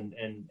Rivers and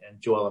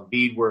Joel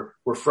Embiid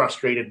were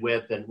frustrated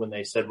with, and when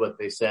they said what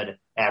they said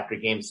after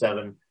Game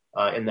 7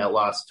 in that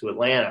loss to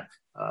Atlanta.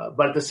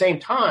 But at the same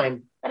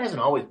time, that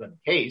hasn't always been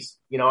the case.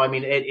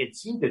 It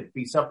seemed to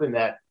be something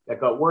that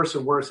got worse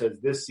and worse as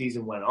this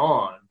season went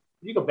on.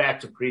 If you go back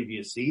to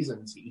previous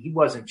seasons, he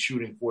wasn't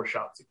shooting 4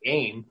 shots a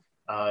game.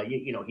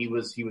 He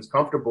was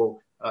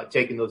comfortable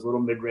taking those little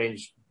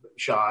mid-range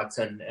shots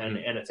and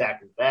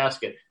attacking the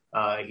basket.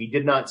 He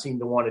did not seem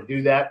to want to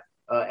do that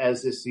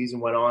as this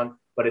season went on,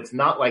 but it's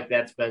not like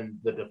that's been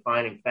the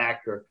defining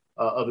factor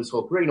of his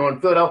whole career.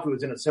 And Philadelphia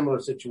was in a similar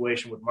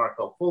situation with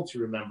Markelle Fultz,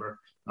 you remember,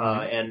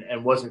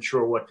 and wasn't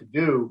sure what to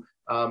do.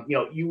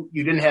 You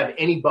didn't have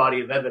any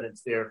body of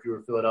evidence there if you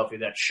were Philadelphia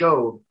that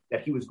showed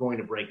that he was going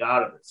to break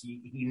out of this.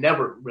 He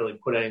never really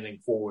put anything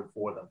forward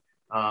for them.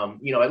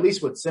 At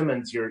least with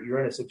Simmons, you're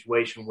in a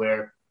situation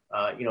where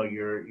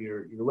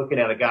you're looking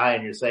at a guy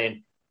and you're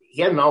saying,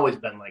 he hasn't always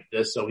been like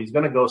this, so he's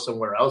going to go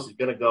somewhere else. He's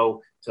going to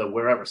go to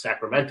wherever,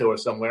 Sacramento or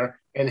somewhere,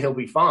 and he'll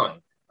be fine.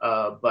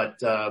 But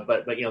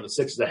the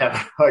Sixers have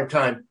a hard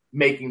time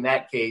making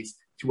that case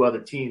to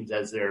other teams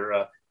as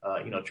they're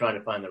trying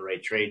to find the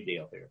right trade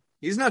deal here.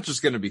 He's not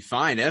just going to be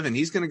fine, Evan.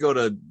 He's going to go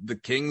to the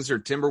Kings or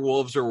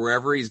Timberwolves or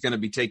wherever. He's going to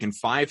be taking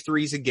 5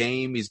 threes a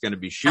game. He's going to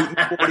be shooting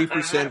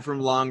 40% from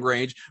long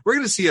range. We're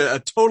going to see a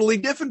totally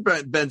different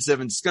Ben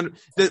Simmons.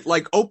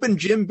 Like open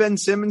gym Ben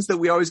Simmons that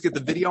we always get the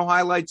video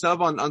highlights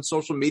of on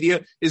social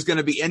media is going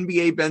to be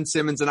NBA Ben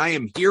Simmons, and I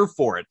am here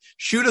for it.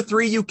 Shoot a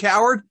 3, you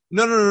coward.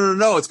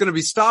 No. It's going to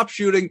be stop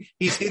shooting.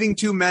 He's hitting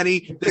too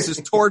many. This is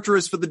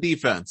torturous for the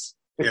defense.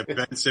 Yeah,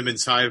 Ben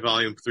Simmons, high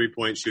volume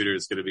 3-point shooter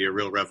is going to be a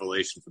real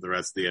revelation for the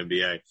rest of the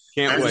NBA.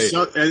 Can't wait. As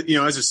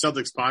a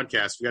Celtics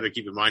podcast, we got to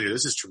keep in mind here,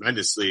 this is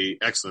tremendously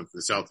excellent for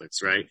the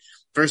Celtics, right?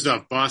 First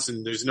off,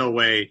 Boston, there's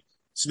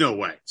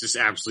just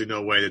absolutely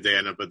no way that they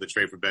end up with the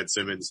trade for Ben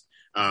Simmons.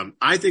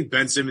 I think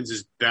Ben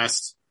Simmons'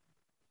 best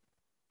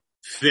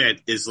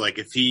fit is like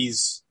if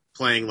he's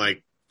playing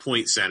like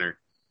point center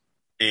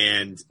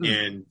and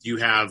you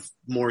have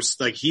more,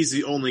 like he's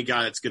the only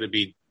guy that's going to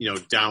be,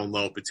 down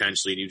low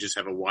potentially, and you just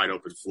have a wide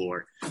open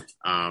floor.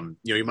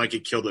 You might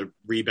get killed at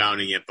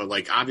rebounding it, but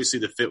like obviously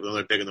the fit with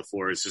another big on the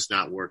floor is just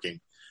not working.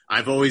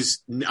 I've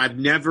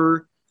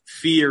never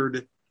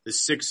feared the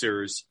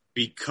Sixers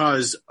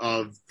because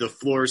of the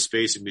floor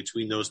spacing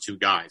between those two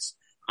guys.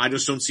 I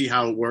just don't see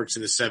how it works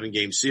in a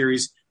 7-game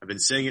series. I've been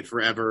saying it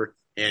forever,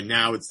 and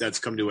now that's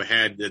come to a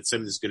head that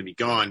Simmons is going to be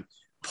gone.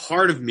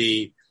 Part of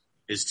me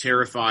is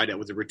terrified at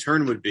what the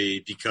return would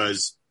be,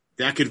 because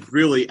that could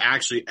really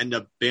actually end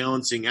up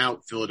balancing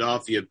out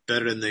Philadelphia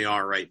better than they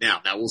are right now.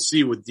 Now we'll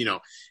see with,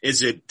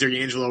 is it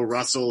D'Angelo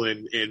Russell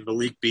and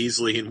Malik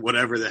Beasley and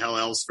whatever the hell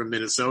else from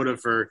Minnesota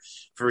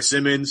for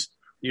Simmons?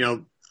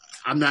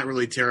 I'm not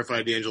really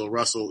terrified of D'Angelo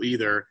Russell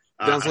either.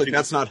 Sounds like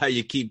that's not how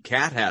you keep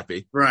Cat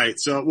happy. Right.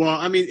 So, well,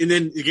 I mean, and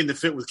then again, the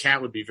fit with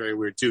Cat would be very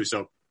weird too.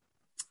 So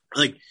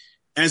like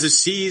as a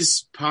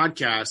C's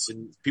podcast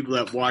and people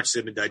that watch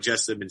them and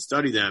digest them and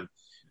study them,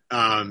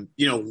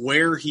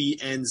 where he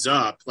ends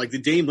up, like the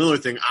Dame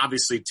Lillard thing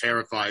obviously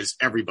terrifies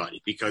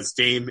everybody, because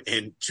Dame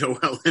and Joel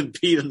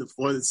Embiid on the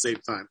floor at the same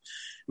time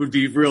would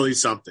be really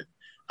something.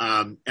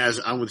 As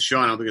I'm with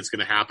Sean, I don't think it's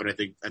going to happen.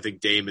 I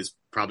think Dame is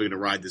probably going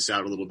to ride this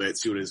out a little bit,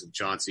 see what it is in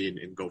Chauncey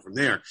and go from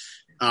there.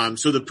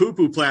 So the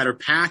poo-poo platter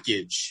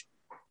package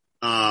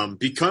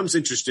becomes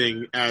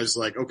interesting as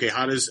like, okay,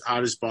 how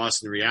does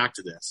Boston react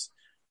to this?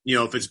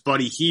 If it's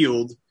Buddy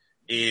Hield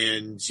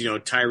and,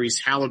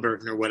 Tyrese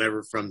Halliburton or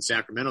whatever from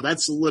Sacramento,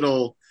 that's a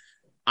little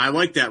 – I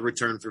like that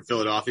return for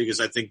Philadelphia because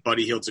I think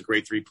Buddy Hield's a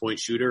great three-point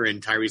shooter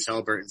and Tyrese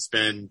Halliburton's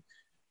been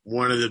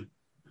one of the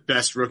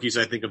best rookies,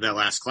 I think, of that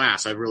last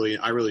class. I really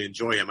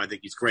enjoy him. I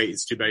think he's great.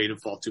 It's too bad he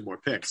didn't fall 2 more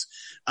picks.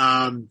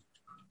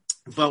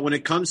 But when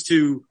it comes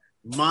to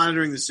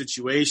monitoring the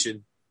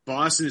situation,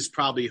 Boston is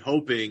probably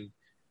hoping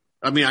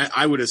 –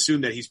 I would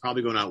assume that he's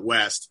probably going out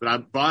west,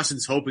 but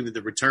Boston's hoping that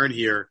the return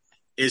here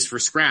is for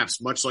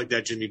scraps, much like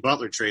that Jimmy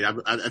Butler trade.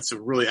 That's a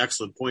really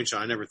excellent point,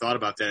 Sean. I never thought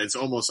about that. It's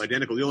almost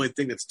identical. The only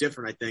thing that's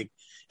different, I think,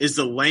 is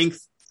the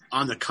length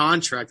on the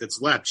contract that's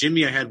left.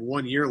 Jimmy, I had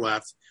 1 year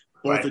left,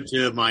 bolted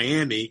to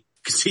Miami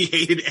because he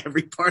hated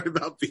every part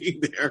about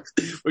being there,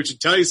 which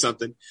should tell you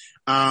something.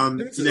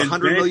 There's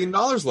 $100 million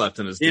left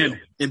in his deal.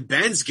 And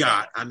Ben's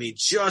got,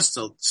 just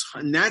a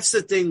ton. And that's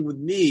the thing with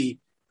me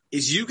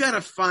is you got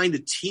to find a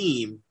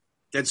team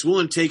that's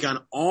willing to take on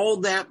all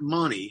that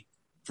money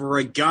for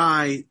a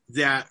guy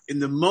that in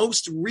the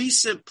most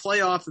recent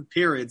playoff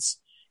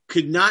appearance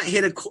could not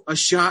hit a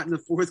shot in the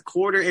fourth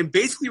quarter and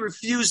basically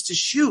refused to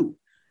shoot.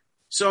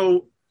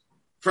 So,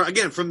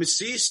 from a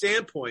C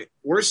standpoint,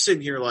 we're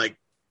sitting here like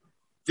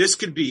this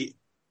could be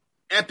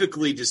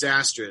epically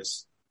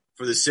disastrous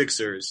for the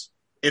Sixers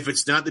if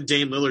it's not the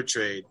Dame Lillard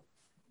trade.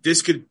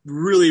 This could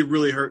really,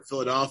 really hurt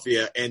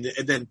Philadelphia and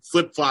then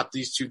flip-flop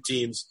these two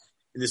teams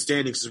in the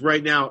standings. Because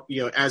right now,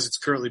 as it's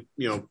currently,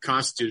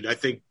 constituted, I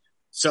think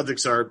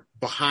Celtics are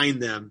behind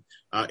them,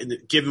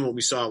 given what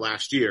we saw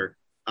last year.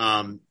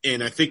 And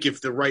I think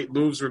if the right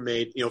moves were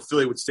made,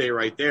 Philly would stay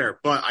right there.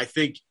 But I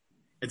think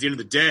at the end of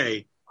the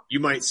day, you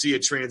might see a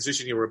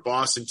transition here where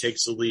Boston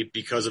takes the lead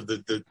because of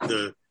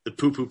the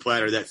poo-poo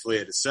platter that Philly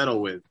had to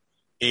settle with.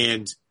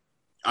 And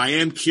I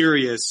am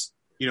curious,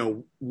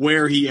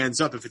 where he ends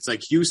up. If it's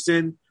like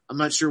Houston, I'm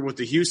not sure what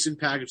the Houston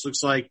package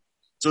looks like.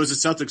 So as a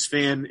Celtics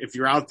fan, if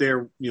you're out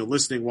there,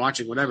 listening,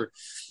 watching, whatever,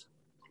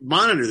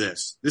 monitor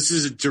this. This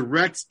is a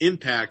direct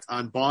impact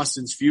on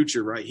Boston's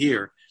future right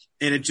here.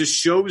 And it just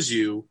shows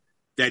you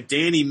that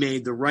Danny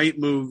made the right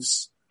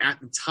moves at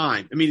the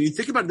time. You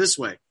think about it this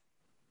way.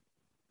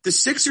 The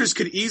Sixers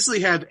could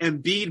easily have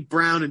Embiid,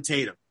 Brown, and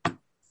Tatum.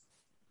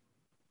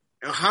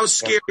 How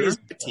scary is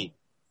that team?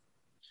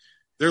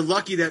 They're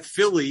lucky that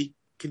Philly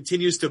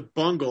continues to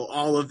bungle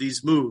all of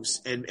these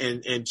moves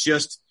and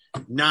just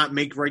not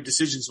make right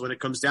decisions when it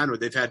comes down to it.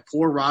 They've had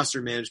poor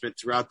roster management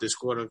throughout this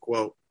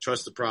quote-unquote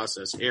trust the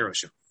process era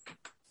show.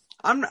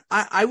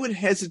 I would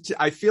hesitate.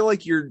 I feel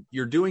like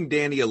you're doing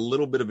Danny a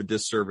little bit of a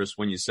disservice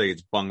when you say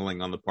it's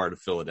bungling on the part of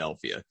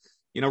Philadelphia.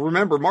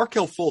 Remember,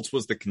 Markelle Fultz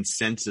was the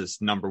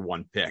consensus number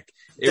 1 pick.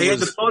 They had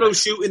the photo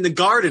shoot in the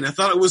Garden. I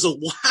thought it was a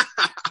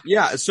wow.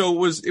 Yeah,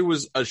 so it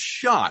was a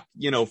shock,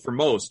 for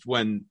most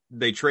when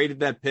they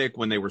traded that pick,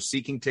 when they were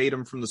seeking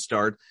Tatum from the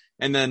start.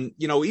 And then,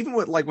 even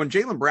with when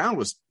Jaylen Brown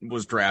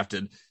was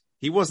drafted,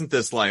 he wasn't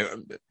this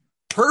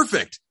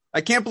perfect.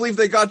 I can't believe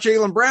they got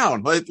Jaylen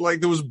Brown.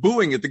 Like there was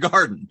booing at the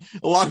Garden.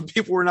 A lot of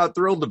people were not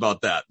thrilled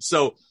about that.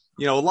 So,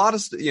 a lot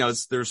of,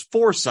 there's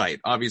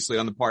foresight, obviously,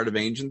 on the part of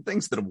Ainge and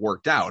things that have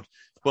worked out.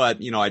 But,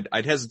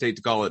 I'd hesitate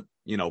to call it,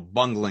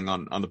 bungling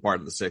on the part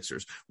of the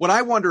Sixers. What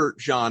I wonder,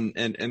 Sean,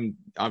 and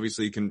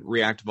obviously you can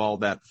react to all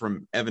that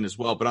from Evan as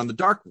well, but on the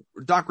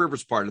Doc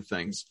Rivers part of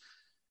things,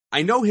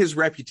 I know his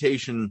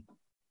reputation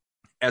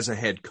as a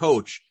head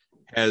coach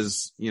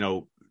has,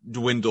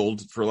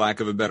 dwindled, for lack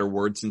of a better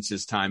word, since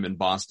his time in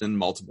Boston,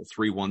 multiple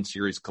 3-1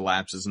 series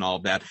collapses and all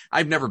of that.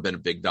 I've never been a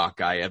big Doc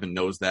guy. Evan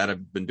knows that.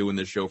 I've been doing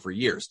this show for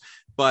years.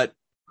 But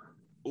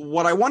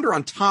what I wonder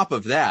on top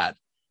of that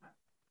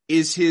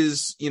is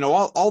his,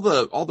 all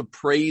the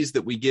praise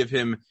that we give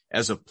him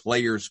as a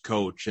player's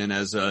coach and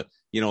as a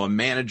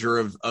manager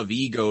of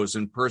egos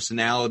and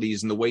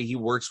personalities and the way he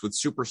works with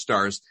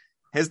superstars.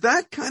 Has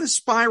that kind of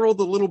spiraled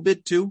a little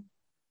bit too?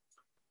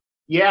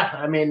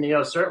 Yeah,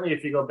 certainly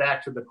if you go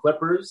back to the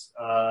Clippers,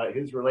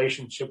 his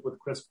relationship with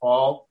Chris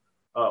Paul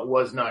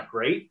was not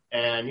great.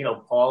 And,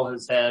 Paul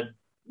has had,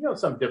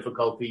 some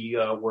difficulty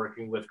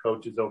working with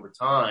coaches over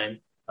time.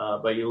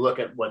 But you look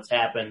at what's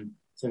happened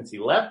since he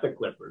left the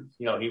Clippers.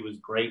 He was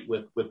great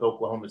with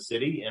Oklahoma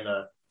City in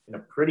a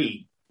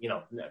pretty,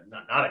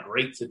 not a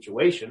great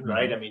situation,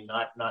 right?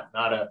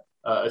 Not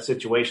a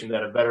situation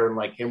that a veteran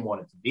like him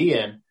wanted to be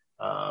in.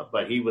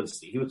 But he was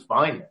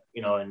fine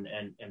there,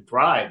 and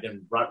thrived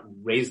and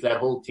raised that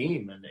whole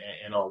team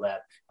and all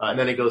that. And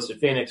then he goes to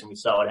Phoenix, and we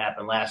saw what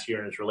happened last year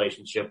in his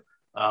relationship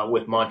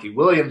with Monty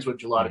Williams,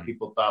 which a lot of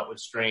people thought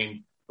was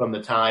strained from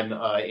the time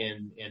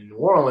in New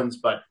Orleans,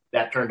 but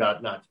that turned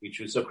out not to be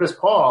true. So Chris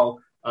Paul,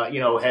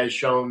 has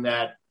shown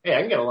that, hey,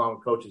 I can get along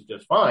with coaches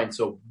just fine.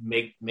 So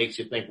makes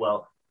you think,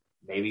 well,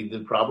 maybe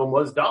the problem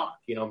was Doc.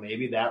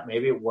 Maybe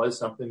it was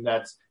something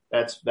that's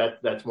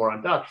more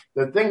on Doc.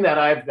 The thing that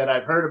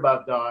I've heard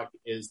about Doc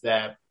is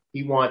that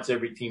he wants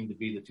every team to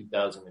be the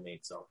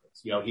 2008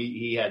 Celtics.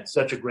 He had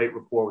such a great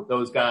rapport with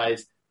those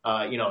guys.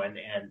 He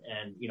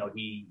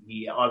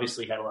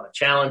obviously had a lot of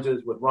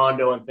challenges with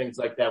Rondo and things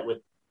like that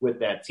with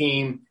that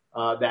team,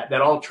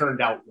 that all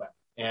turned out well.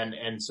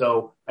 And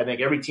so I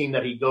think every team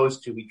that he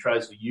goes to, he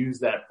tries to use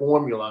that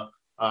formula.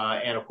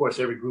 And of course,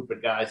 every group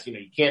of guys, you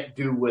can't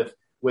do with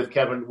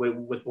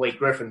Blake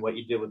Griffin what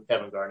you did with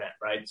Kevin Garnett,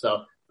 right?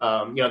 So,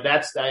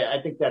 I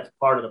think that's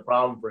part of the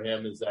problem for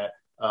him is that,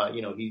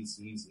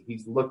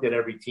 he's looked at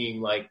every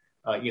team like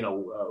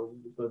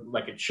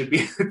it should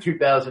be the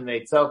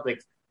 2008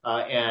 Celtics,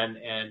 and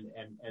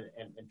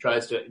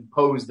tries to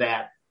impose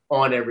that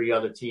on every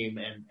other team.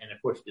 And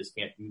of course, you just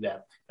can't do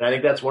that. And I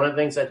think that's one of the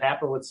things that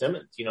happened with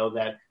Simmons,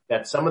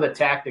 that some of the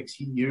tactics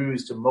he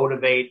used to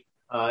motivate,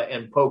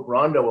 and poke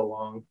Rondo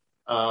along,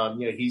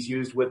 he's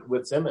used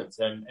with Simmons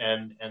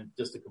and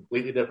just a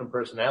completely different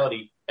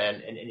personality.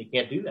 And you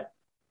can't do that.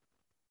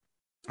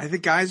 I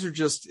think guys are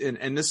just,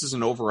 and this is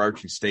an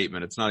overarching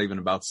statement. It's not even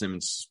about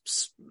Simmons,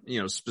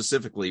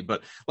 specifically,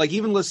 but like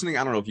even listening,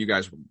 I don't know if you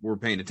guys were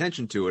paying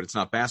attention to it. It's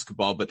not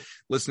basketball, but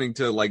listening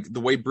to like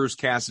the way Bruce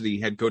Cassidy,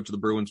 head coach of the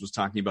Bruins, was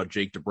talking about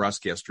Jake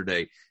DeBrusk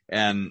yesterday,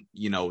 and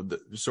the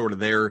sort of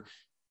their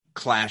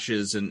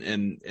clashes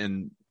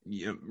and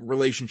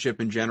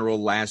relationship in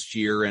general last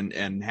year,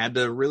 and had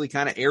to really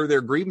kind of air their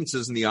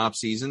grievances in the off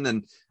season.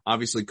 And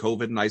obviously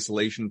COVID and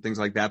isolation, things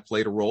like that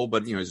played a role,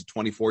 but he's a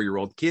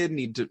 24-year-old kid.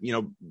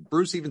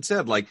 Bruce even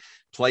said, like,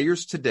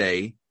 players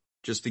today,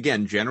 just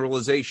again,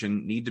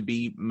 generalization, need to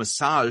be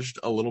massaged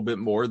a little bit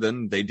more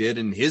than they did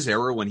in his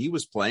era when he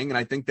was playing. And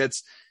I think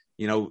that's,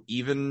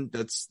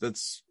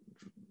 that's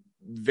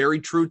very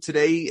true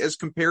today as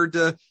compared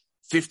to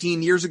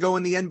 15 years ago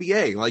in the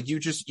NBA. Like you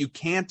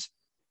can't,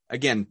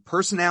 again,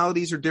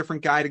 personalities are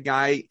different guy to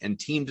guy and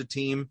team to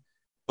team,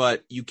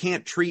 but you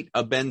can't treat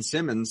a Ben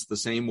Simmons the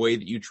same way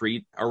that you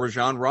treat a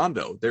Rajon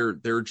Rondo.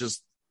 They're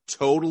just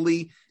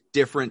totally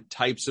different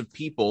types of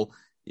people,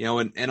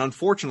 and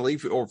unfortunately,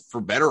 or for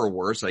better or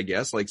worse, I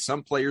guess, like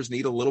some players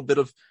need a little bit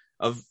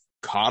of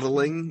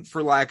coddling,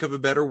 for lack of a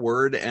better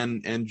word,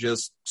 and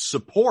just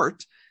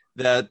support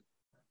that.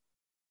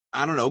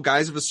 I don't know,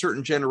 guys of a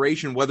certain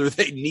generation, whether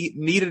they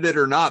needed it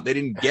or not, they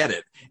didn't get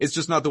it. It's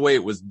just not the way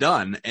it was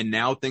done. And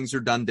now things are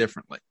done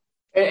differently.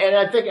 And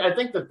I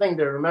think the thing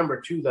to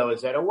remember too, though,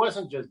 is that it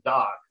wasn't just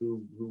Doc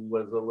who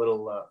was a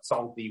little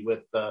salty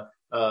with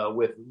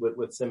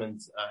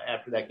Simmons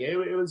after that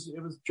game. It was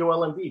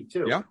Joel Embiid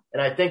too. Yeah.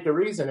 And I think the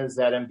reason is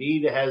that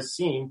Embiid has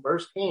seen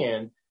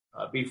firsthand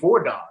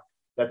before Doc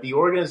that the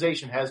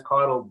organization has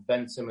coddled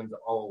Ben Simmons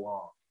all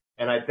along.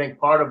 And I think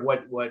part of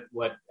what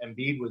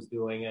Embiid was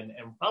doing, and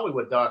probably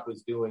what Doc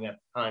was doing at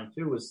the time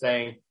too, was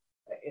saying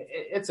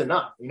it's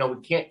enough. We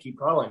can't keep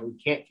calling.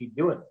 We can't keep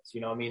doing this.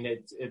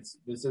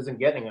 This isn't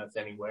getting us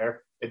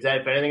anywhere. If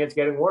anything, it's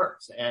getting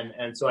worse.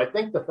 And so I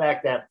think the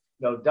fact that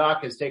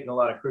Doc has taken a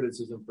lot of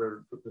criticism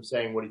for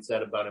saying what he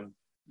said about him.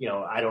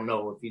 I don't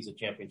know if he's a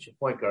championship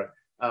point guard,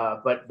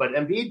 but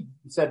Embiid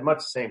said much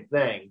the same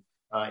thing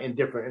in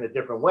a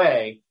different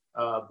way.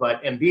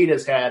 But Embiid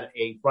has had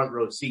a front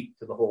row seat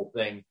to the whole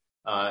thing.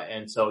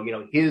 And so,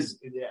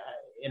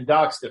 in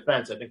Doc's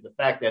defense, I think the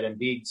fact that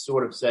Embiid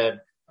sort of said,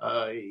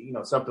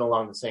 something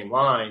along the same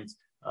lines,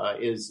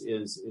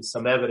 is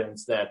some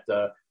evidence that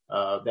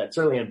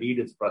certainly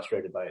Embiid is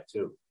frustrated by it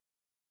too.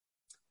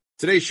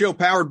 Today's show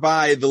powered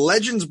by the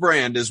Legends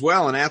brand as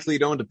well, an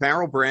athlete-owned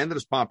apparel brand that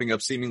is popping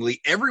up seemingly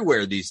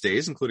everywhere these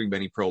days, including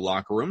many pro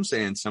locker rooms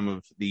and some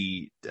of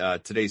the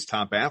today's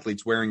top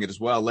athletes wearing it as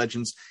well.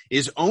 Legends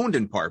is owned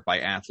in part by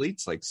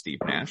athletes like Steve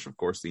Nash, of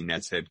course, the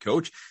Nets head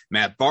coach,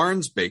 Matt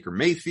Barnes, Baker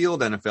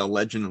Mayfield, NFL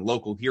legend and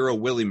local hero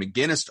Willie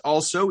McGinnis,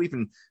 also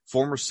even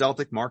former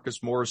Celtic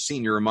Marcus Morris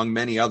Sr., among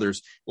many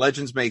others.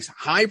 Legends makes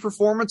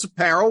high-performance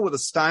apparel with a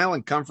style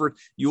and comfort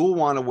you will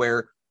want to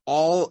wear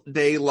all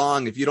day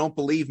long. If you don't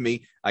believe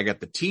me, I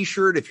got the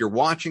t-shirt. If you're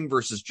watching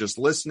versus just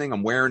listening,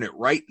 I'm wearing it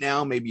right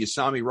now. Maybe you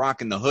saw me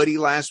rocking the hoodie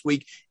last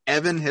week.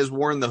 Evan has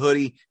worn the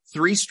hoodie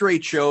 3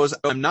 straight shows.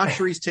 I'm not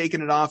sure he's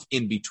taken it off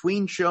in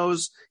between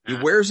shows. He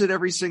wears it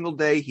every single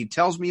day. He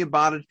tells me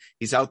about it.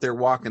 He's out there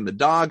walking the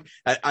dog.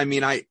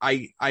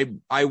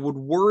 I would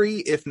worry,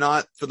 if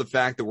not for the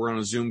fact that we're on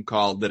a Zoom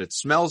call, that it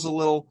smells a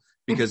little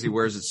because he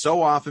wears it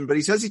so often, but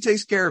he says he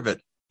takes care of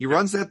it. He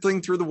runs that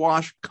thing through the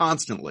wash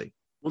constantly.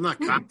 Well,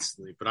 not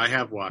constantly, but I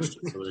have washed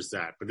it, so there's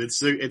that. But it's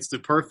the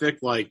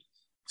perfect,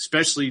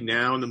 especially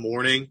now in the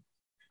morning,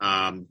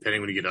 depending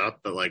when you get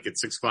up, but at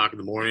 6 o'clock in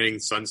the morning,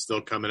 sun's still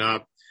coming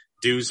up,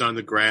 dew's on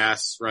the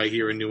grass right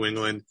here in New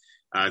England.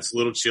 It's a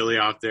little chilly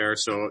out there.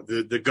 So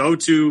the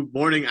go-to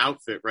morning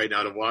outfit right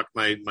now to walk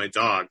my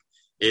dog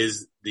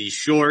is the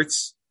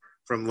shorts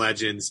from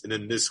Legends and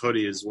then this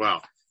hoodie as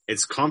well.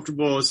 It's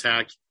comfortable as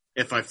heck.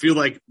 If I feel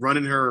like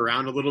running her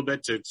around a little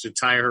bit to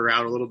tire her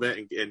out a little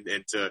bit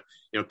and to,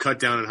 cut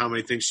down on how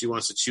many things she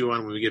wants to chew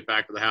on when we get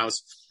back to the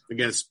house.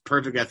 Again, it's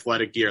perfect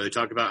athletic gear. They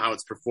talk about how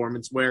it's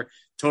performance wear.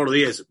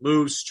 Totally is. It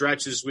moves,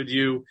 stretches with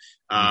you.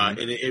 And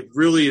it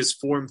really is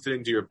form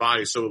fitting to your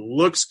body. So it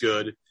looks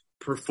good,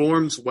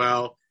 performs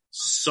well,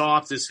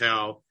 soft as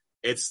hell.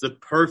 It's the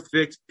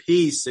perfect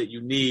piece that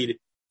you need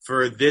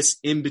for this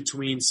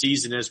in-between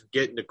season as we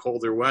get into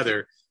colder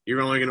weather,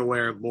 you're only going to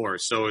wear them more.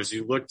 So as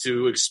you look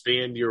to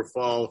expand your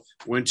fall,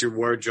 winter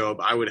wardrobe,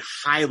 I would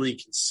highly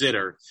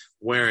consider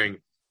wearing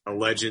a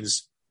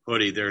Legends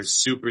hoodie. They're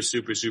super,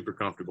 super, super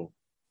comfortable.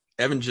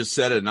 Evan just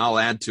said it, and I'll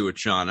add to it,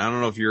 Sean. I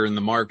don't know if you're in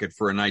the market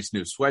for a nice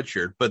new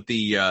sweatshirt, but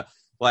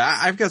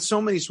I've got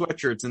so many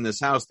sweatshirts in this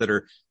house that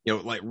are,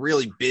 like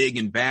really big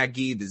and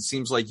baggy that it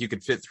seems like you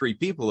could fit 3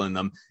 people in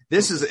them.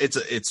 This is,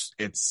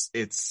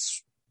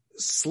 it's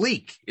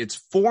sleek. It's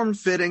form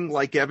fitting.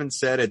 Like Evan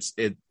said,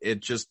 it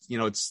just,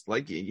 it's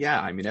like,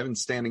 yeah, I mean,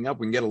 Evan's standing up.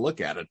 We can get a look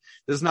at it.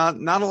 There's not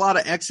a lot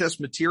of excess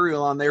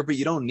material on there, but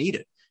you don't need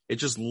it. It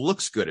just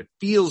looks good. It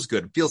feels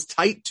good. It feels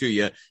tight to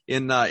you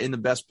in the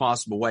best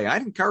possible way.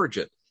 I'd encourage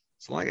it.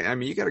 So,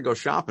 you got to go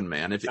shopping,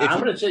 man. I'm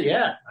going to say,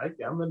 yeah,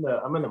 I'm in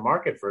the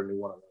market for a new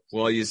one of those.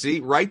 Well, you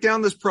see, write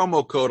down this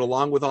promo code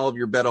along with all of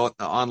your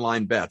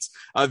online bets.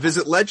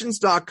 Visit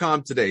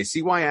legends.com today.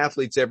 See why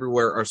athletes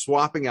everywhere are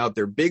swapping out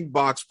their big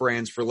box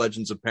brands for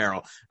Legends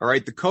apparel. All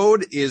right. The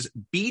code is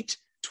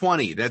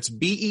BEAT20. That's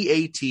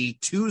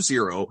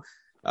BEAT20.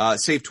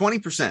 Save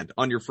 20%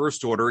 on your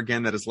first order.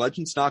 Again, that is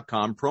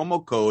legends.com,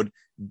 promo code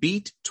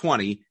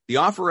BEAT20. The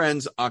offer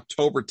ends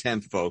October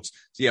 10th, folks.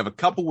 So you have a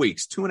couple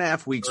weeks,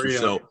 2.5 weeks or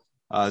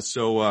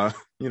so.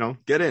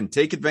 Get in,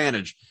 take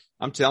advantage.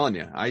 I'm telling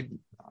you, I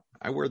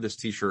wear this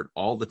t-shirt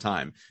all the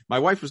time. My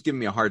wife was giving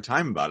me a hard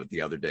time about it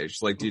the other day.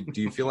 She's like, do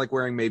you feel like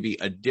wearing maybe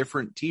a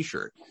different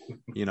t-shirt?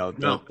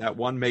 No. That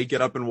one may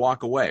get up and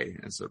walk away.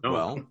 I said,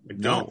 no,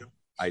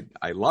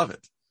 I love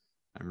it.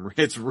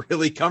 It's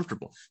really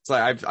comfortable. So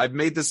I've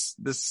made this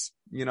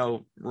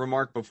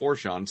remark before,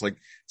 Sean. It's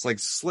like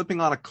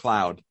slipping on a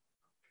cloud.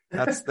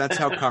 That's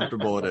how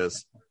comfortable it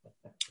is.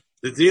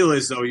 The deal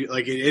is though,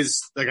 like it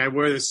is like I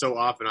wear this so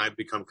often, I've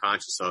become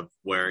conscious of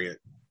wearing it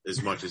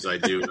as much as I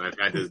do, and I've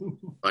had to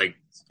like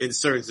in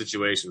certain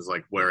situations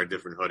like wear a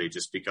different hoodie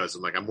just because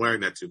I'm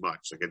wearing that too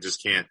much. Like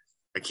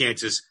I can't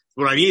just.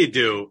 What I need to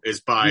do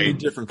is buy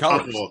different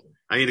colors.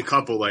 I need a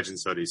couple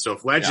Legends hoodies. So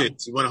if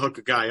Legends, you want to hook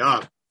a guy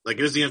up. Like,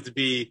 it doesn't have to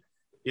be,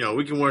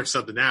 we can work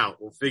something out.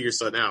 We'll figure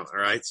something out. All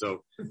right.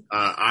 So,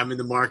 I'm in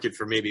the market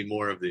for maybe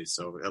more of these.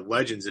 So at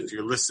Legends, if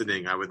you're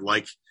listening, I would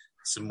like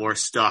some more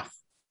stuff.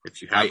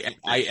 If you have,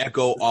 I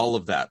echo all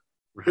of that.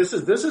 This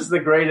is the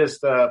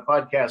greatest,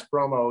 podcast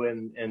promo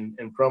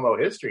in promo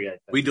history. I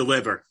think we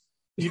deliver.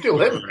 You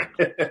deliver.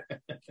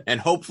 And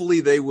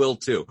hopefully they will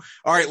too.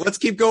 All right. Let's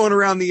keep going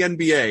around the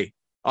NBA.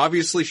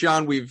 Obviously,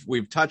 Sean,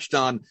 we've touched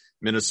on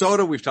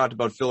Minnesota. We've talked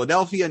about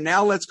Philadelphia.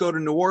 Now let's go to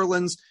New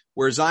Orleans,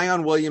 where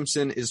Zion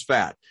Williamson is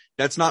fat.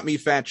 That's not me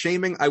fat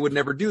shaming. I would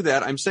never do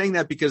that. I'm saying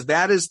that because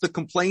that is the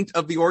complaint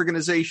of the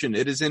organization.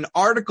 It is in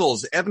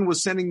articles. Evan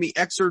was sending me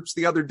excerpts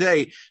the other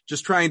day,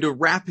 just trying to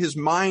wrap his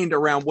mind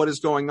around what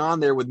is going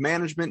on there with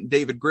management and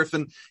David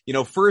Griffin.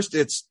 First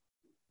it's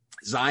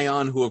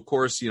Zion, who of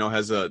course,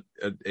 has a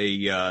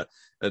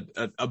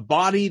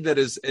body that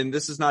is, and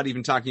this is not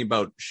even talking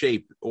about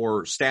shape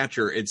or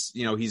stature. It's,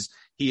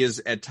 he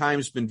has at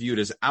times been viewed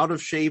as out of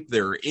shape.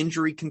 There are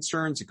injury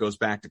concerns. It goes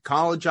back to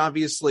college,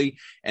 obviously.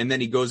 And then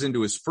he goes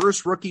into his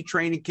first rookie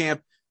training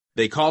camp.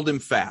 They called him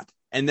fat.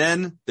 And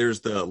then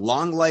there's the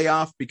long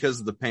layoff because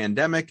of the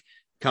pandemic,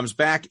 comes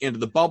back into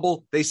the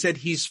bubble. They said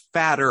he's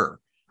fatter.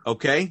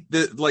 Okay.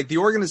 The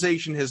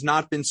organization has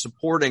not been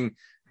supporting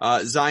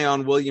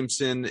Zion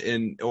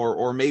Williamson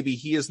or maybe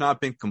he has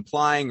not been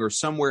complying or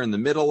somewhere in the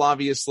middle,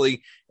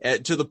 obviously,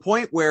 to the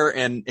point where,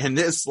 and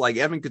this, like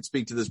Evan could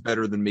speak to this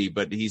better than me,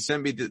 but he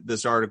sent me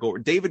this article.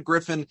 David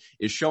Griffin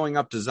is showing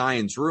up to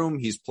Zion's room.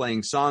 He's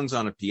playing songs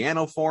on a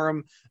piano for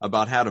him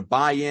about how to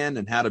buy in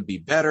and how to be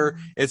better.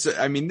 This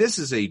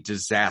is a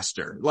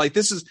disaster. Like,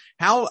 this is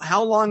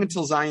how long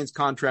until Zion's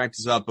contract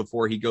is up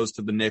before he goes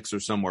to the Knicks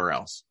or somewhere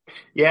else?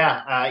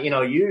 Yeah.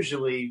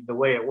 Usually the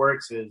way it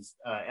works is,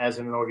 as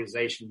an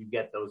organization, you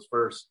get those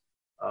first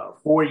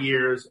 4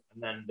 years,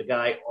 and then the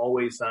guy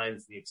always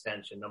signs the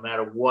extension, no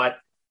matter what,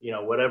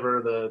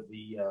 whatever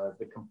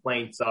the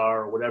complaints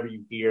are or whatever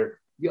you hear,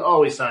 you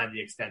always sign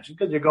the extension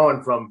because you're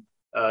going from,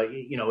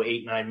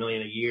 8-9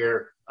 million a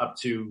year up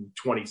to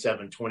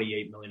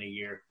 27-28 million a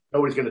year.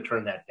 Nobody's going to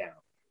turn that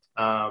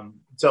down.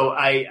 So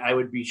I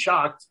would be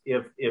shocked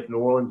if New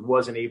Orleans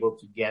wasn't able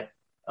to get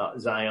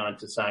Zion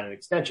to sign an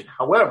extension.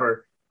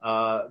 However,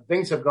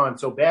 things have gone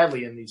so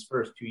badly in these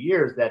first 2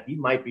 years that he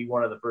might be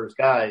one of the first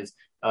guys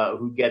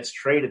who gets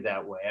traded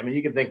that way. I mean,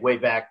 you can think way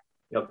back,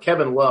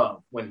 Kevin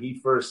Love, when he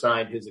first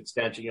signed his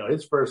extension,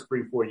 his first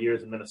 3-4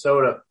 years in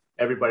Minnesota,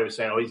 everybody was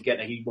saying,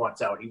 he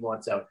wants out.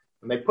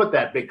 And they put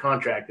that big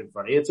contract in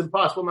front of you. It's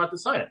impossible not to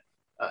sign it.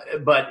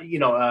 But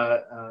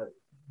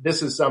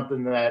this is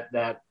something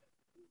that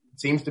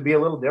seems to be a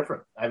little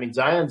different. I mean,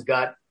 Zion's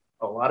got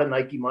a lot of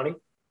Nike money.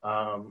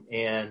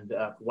 And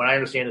what I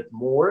understand, it's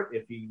more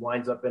if he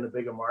winds up in a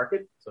bigger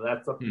market. So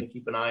that's something to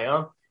keep an eye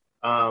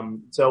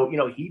on. So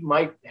he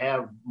might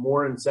have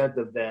more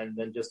incentive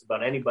than just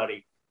about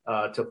anybody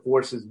to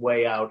force his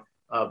way out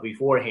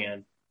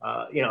beforehand.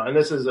 And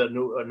this is a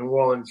New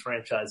Orleans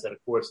franchise that,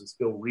 of course, is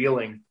still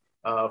reeling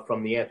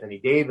from the Anthony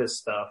Davis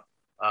stuff.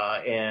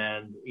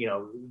 And,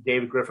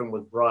 David Griffin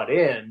was brought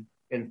in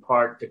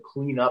part to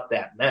clean up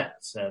that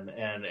mess and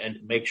to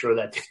make sure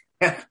that didn't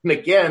happen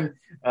again.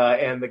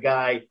 And the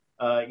guy,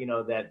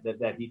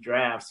 that he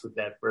drafts with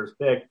that first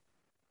pick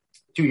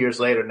 2 years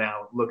later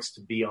now looks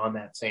to be on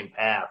that same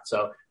path.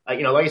 So,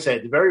 like I said,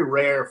 it's very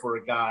rare for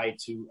a guy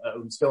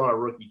who's still on a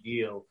rookie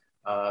deal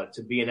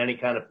to be in any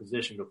kind of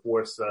position to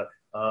force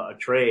a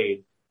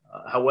trade.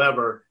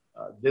 However,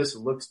 this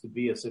looks to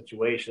be a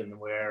situation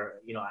where,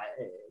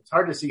 it's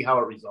hard to see how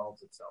it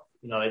resolves itself.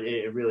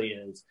 It really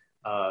is.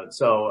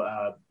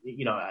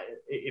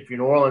 If you're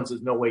New Orleans,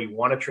 there's no way you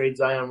want to trade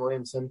Zion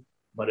Williamson,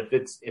 but if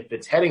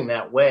it's heading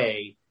that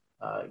way,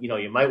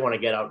 you might want to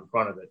get out in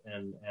front of it.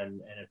 And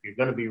if you're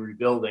going to be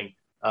rebuilding,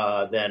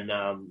 then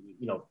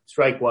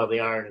strike while the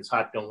iron is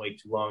hot. Don't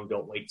wait too long.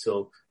 Don't wait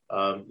till,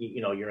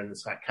 you're in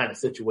this kind of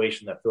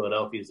situation that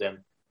Philadelphia's in,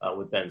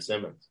 with Ben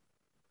Simmons.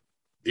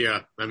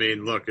 Yeah. I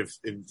mean, look, if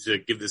to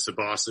give this a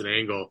Boston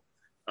angle,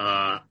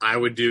 I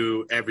would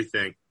do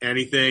anything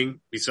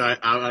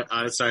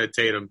outside of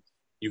Tatum.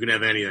 You can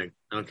have anything.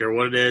 I don't care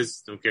what it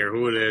is. Don't care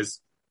who it is,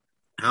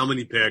 how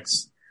many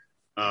picks,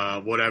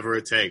 whatever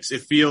it takes.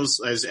 It feels,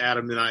 as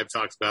Adam and I have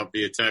talked about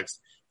via text,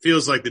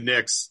 feels like the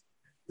Knicks,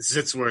 this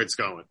is where it's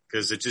going.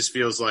 Because it just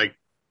feels like,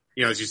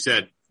 as you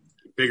said,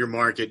 bigger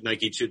market,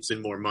 Nike chips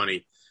in more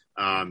money.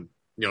 And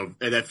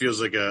that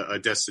feels like a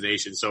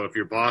destination. So if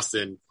you're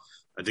Boston,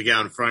 to get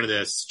out in front of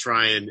this,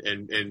 try and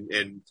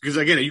because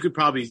again, you could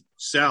probably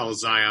sell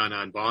Zion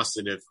on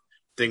Boston if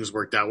things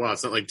worked out well.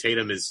 It's not like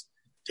Tatum's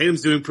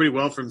doing pretty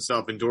well for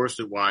himself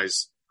endorsement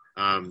wise,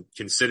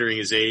 considering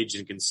his age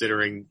and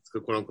considering the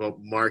quote unquote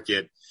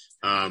market.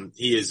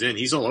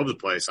 He's all over the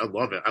place. I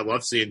love it. I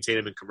love seeing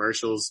Tatum in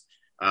commercials.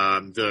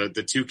 The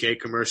 2K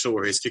commercial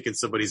where he's kicking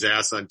somebody's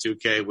ass on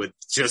 2K with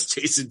just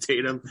Jason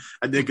Tatum,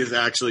 I think is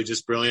actually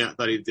just brilliant. I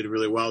thought he did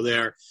really well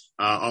there.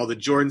 All the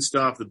Jordan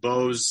stuff, the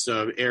Bose,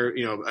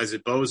 is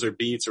it Bose or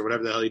Beats or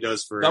whatever the hell he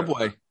does for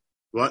Subway.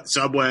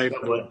 Subway,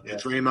 Yeah.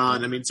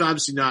 Draymond. I mean, it's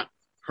obviously not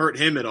hurt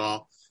him at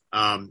all.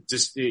 I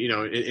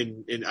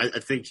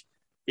think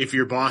if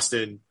you're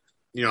Boston,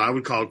 I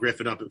would call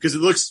Griffin up because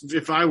it looks,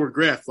 if I were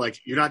Griff, like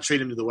you're not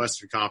trading him to the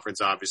Western Conference,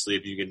 obviously,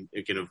 if you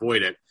can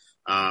avoid it.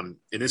 And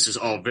this is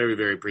all very,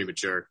 very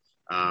premature.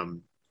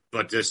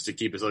 But just to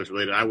keep us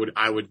related,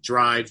 I would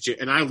drive,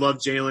 and I love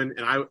Jaylen,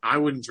 and I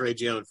wouldn't trade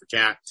Jaylen for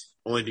Cat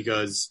only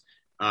because,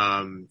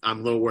 I'm a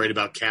little worried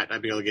about Cat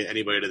not being able to get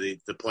anybody to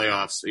the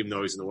playoffs, even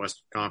though he's in the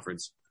Western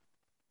Conference.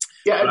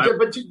 Yeah.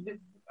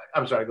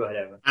 I'm sorry, go ahead,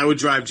 Evan. I would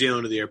drive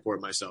Jaylen to the airport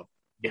myself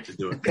to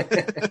do it.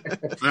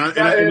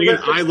 And again,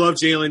 I love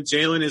Jaylen.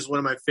 Jaylen is one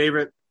of my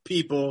favorite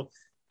people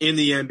in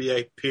the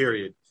NBA,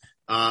 period.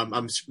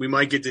 We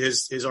might get to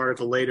his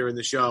article later in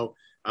the show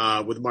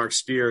with Mark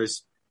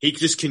Spears. He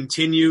just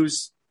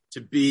continues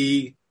to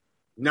be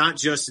not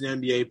just an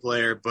NBA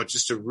player, but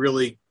just a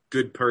really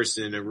good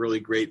person and a really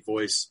great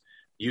voice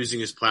using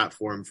his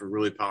platform for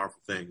really powerful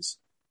things.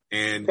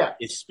 And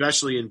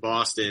especially in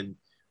Boston,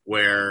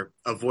 where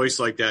a voice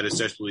like that is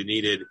desperately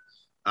needed,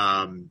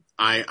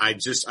 I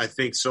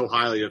think so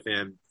highly of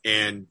him.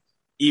 And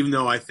even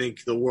though I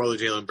think the world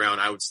of Jaylen Brown,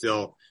 I would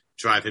still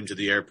drive him to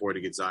the airport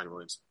to get Zion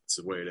Williams. It's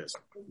the way it is.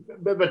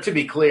 But to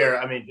be clear,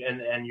 I mean,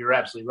 and you're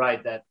absolutely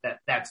right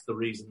that's the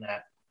reason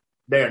that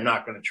they're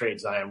not going to trade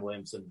Zion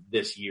Williamson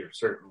this year,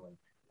 certainly.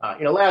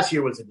 Last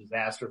year was a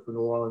disaster for New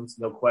Orleans,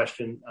 no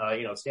question.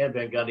 Stan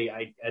Van Gundy,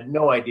 I had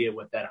no idea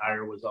what that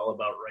hire was all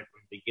about right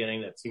from the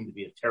beginning. That seemed to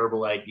be a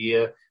terrible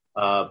idea.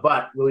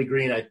 But Willie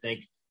Green, I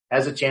think,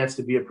 has a chance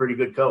to be a pretty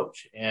good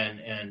coach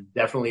and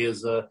definitely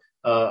is a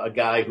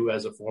guy who,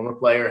 as a former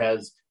player,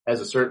 has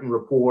a certain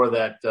rapport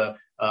that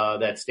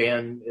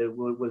Stan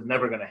was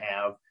never going to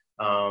have,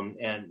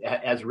 and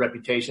has a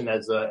reputation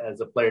as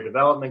a player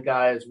development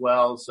guy as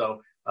well.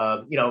 So,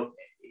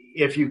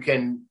 if you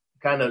can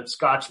kind of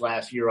scotch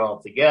last year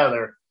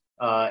altogether,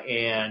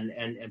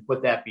 and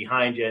put that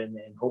behind you and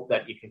hope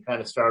that you can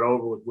kind of start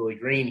over with Willie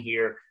Green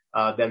here,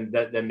 then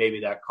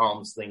maybe that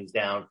calms things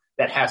down.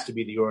 That has to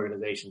be the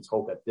organization's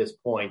hope at this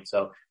point.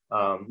 So,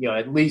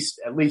 at least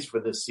for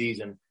this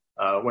season,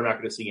 we're not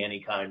going to see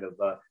any kind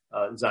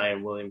of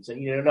Zion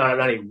Williamson. Not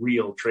any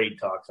real trade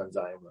talks on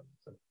Zion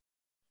Williamson.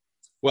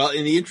 Well,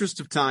 in the interest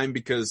of time,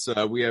 because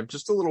we have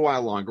just a little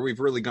while longer, we've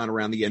really gone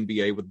around the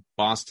NBA with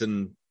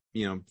Boston,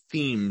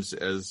 themes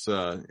as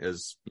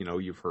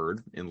you've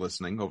heard in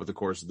listening over the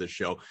course of this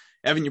show.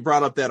 Evan, you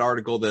brought up that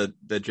article that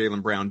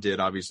Jaylen Brown did,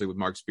 obviously with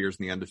Mark Spears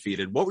and the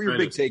Undefeated. What were your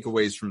big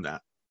takeaways from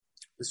that?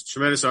 It's a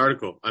tremendous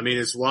article. I mean,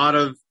 it's a lot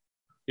of,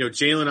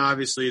 Jaylen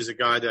obviously is a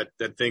guy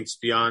that thinks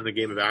beyond the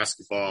game of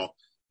basketball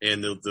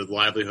and the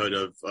livelihood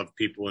of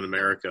people in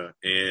America.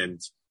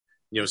 And,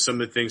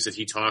 some of the things that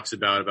he talks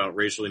about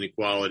racial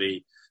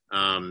inequality,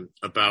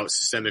 about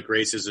systemic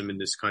racism in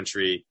this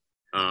country,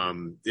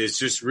 is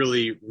just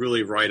really,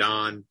 really right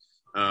on,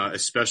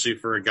 especially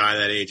for a guy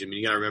that age. I mean,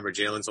 you got to remember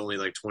Jaylen's only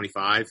like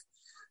 25.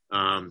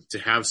 To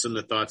have some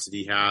of the thoughts that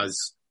he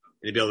has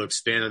and to be able to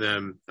expand on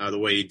them the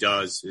way he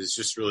does is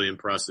just really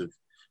impressive.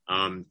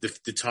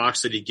 The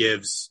talks that he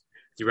gives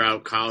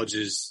throughout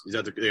colleges. He's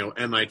at the,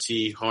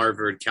 MIT,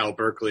 Harvard, Cal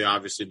Berkeley,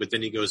 obviously, but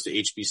then he goes to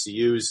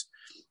HBCUs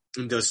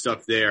and does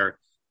stuff there.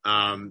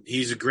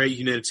 He's a great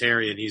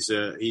humanitarian. He's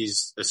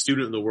a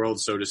student of the world,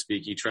 so to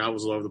speak. He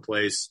travels all over the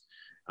place,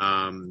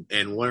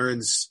 and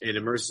learns and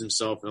immerses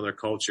himself in other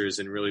cultures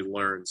and really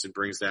learns and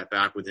brings that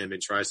back with him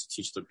and tries to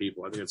teach other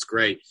people. I think it's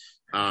great.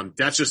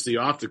 That's just the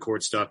off the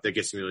court stuff that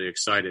gets me really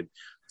excited.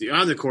 The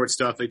on the court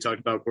stuff they talked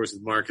about, of course,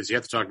 with Marcus. You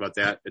have to talk about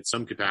that at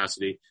some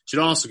capacity. Should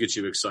also get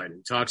you excited.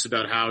 He talks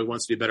about how he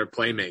wants to be a better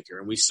playmaker.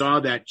 And we saw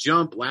that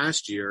jump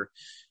last year,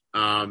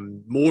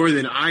 more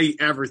than I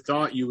ever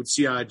thought you would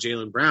see out of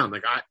Jaylen Brown.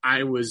 Like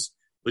I was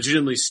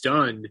legitimately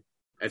stunned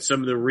at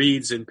some of the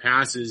reads and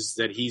passes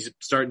that he's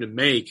starting to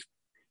make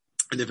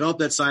and develop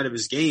that side of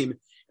his game.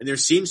 And there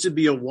seems to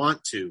be a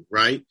want to,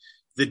 right?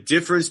 The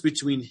difference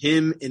between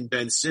him and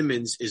Ben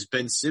Simmons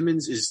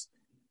is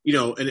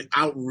an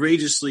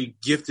outrageously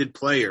gifted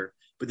player,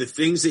 but the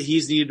things that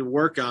he's needed to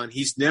work on,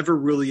 he's never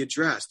really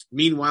addressed.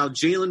 Meanwhile,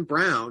 Jaylen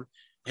Brown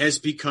has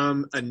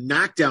become a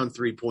knockdown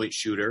 3-point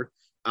shooter,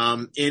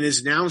 and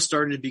is now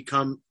starting to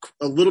become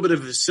a little bit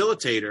of a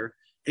facilitator.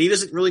 And he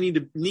doesn't really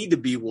need to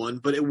be one,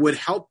 but it would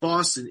help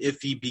Boston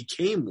if he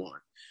became one.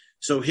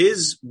 So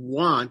his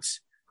want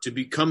to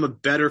become a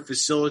better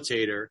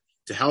facilitator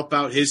to help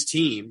out his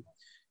team.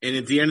 And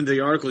at the end of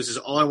the article, he says,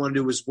 all I want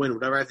to do is win.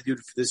 Whatever I have to do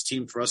for this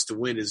team for us to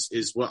win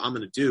is what I'm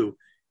going to do.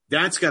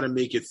 That's got to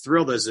make you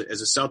thrilled as a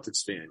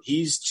Celtics fan.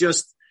 He's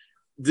just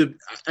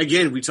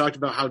again, we talked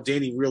about how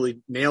Danny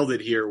really nailed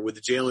it here with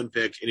the Jaylen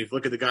pick. And if you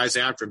look at the guys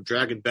after him,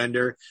 Dragon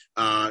Bender,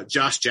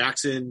 Josh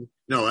Jackson.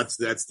 No, that's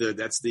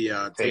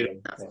the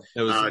Tatum.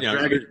 It was,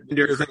 Dragon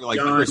Bender,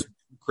 like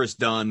Chris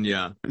Dunn.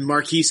 Yeah. And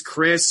Marquise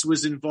Chris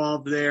was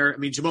involved there. I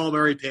mean, Jamal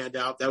Murray panned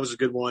out. That was a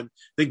good one.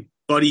 I think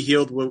Buddy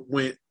Hield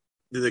went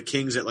to the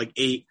Kings at like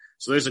 8.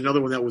 So there's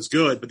another one that was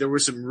good, but there were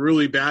some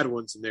really bad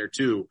ones in there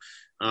too.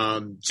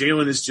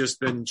 Jaylen has just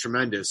been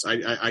tremendous.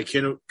 I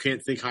can't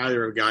think highly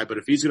of a guy, but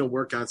if he's going to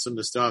work on some of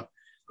the stuff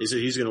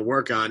he's going to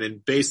work on,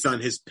 and based on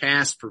his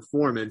past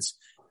performance,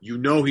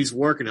 he's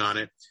working on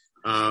it.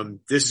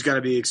 This has got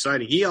to be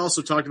exciting. He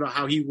also talked about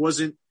how he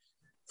wasn't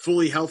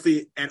fully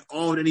healthy at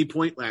all at any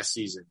point last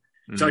season.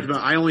 He talked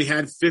about, I only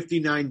had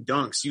 59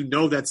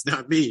 dunks. That's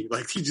not me.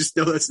 Like, you just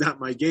know that's not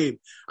my game.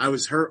 I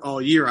was hurt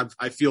all year.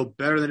 I feel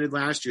better than I did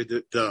last year.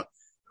 The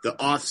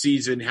off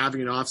season,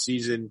 having an off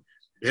season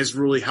has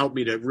really helped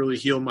me to really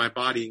heal my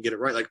body and get it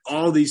right. Like,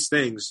 all these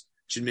things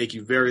should make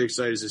you very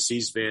excited as a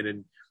C's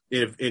fan.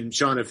 And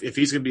Sean, if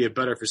he's going to be a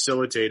better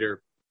facilitator,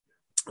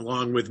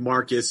 along with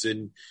Marcus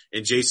and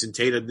Jason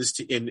Tatum,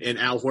 and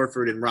Al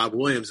Horford and Rob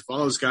Williams, if all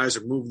those guys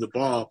are moving the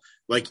ball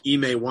like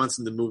Ime wants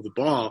them to move the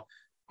ball,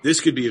 this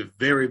could be a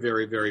very,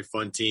 very, very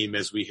fun team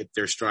as we hit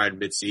their stride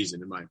midseason,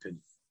 in my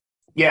opinion.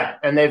 Yeah,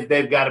 and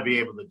they've got to be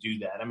able to do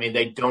that. I mean,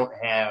 they don't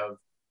have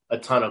a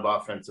ton of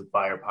offensive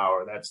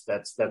firepower. That's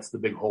the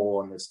big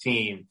hole in this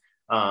team.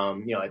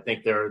 I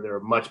think they're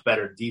a much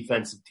better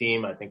defensive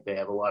team. I think they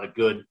have a lot of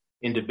good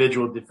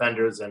individual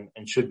defenders and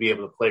should be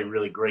able to play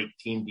really great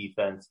team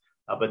defense.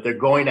 But they're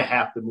going to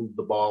have to move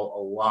the ball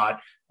a lot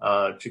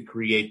to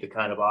create the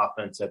kind of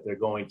offense that they're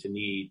going to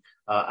need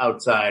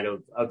outside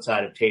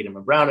of Tatum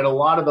and Brown. And a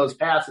lot of those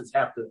passes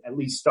have to at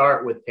least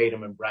start with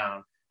Tatum and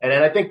Brown. And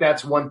I think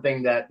that's one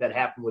thing that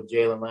happened with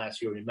Jaylen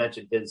last year when he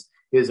mentioned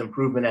his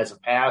improvement as a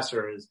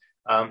passer is,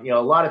 a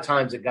lot of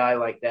times a guy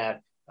like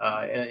that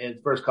in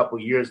his first couple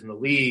of years in the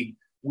league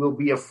will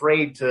be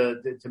afraid to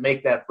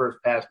make that first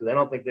pass because they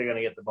don't think they're going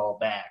to get the ball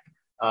back.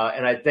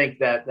 And I think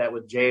that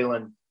with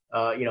Jaylen,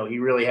 he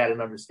really had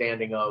an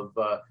understanding of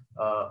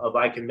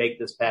I can make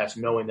this pass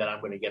knowing that I'm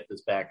going to get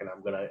this back and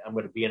I'm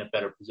going to be in a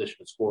better position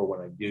to score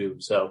when I do.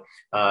 So,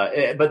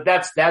 but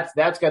that's got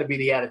to be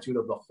the attitude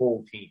of the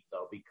whole team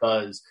though,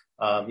 because,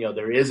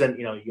 there isn't,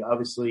 you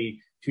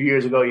obviously 2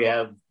 years ago you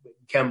have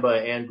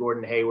Kemba and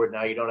Gordon Hayward.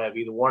 Now you don't have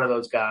either one of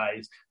those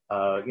guys.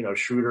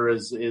 Schroeder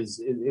is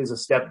a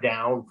step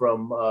down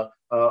from,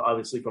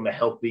 obviously from a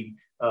healthy,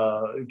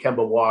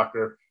 Kemba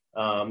Walker.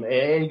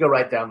 And you go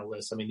right down the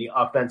list. I mean,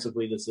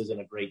 offensively, this isn't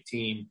a great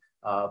team,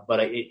 but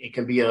it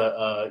can be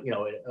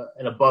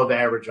an above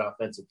average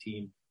offensive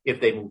team if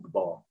they move the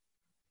ball.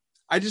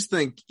 I just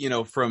think,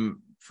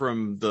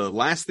 from the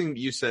last thing that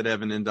you said,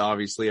 Evan, and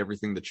obviously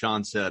everything that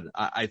Sean said,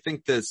 I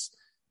think this,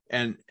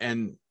 and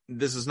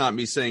this is not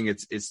me saying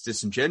it's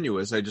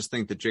disingenuous. I just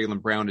think that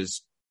Jaylen Brown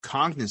is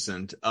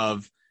cognizant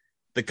of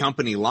the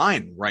company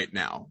line right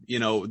now.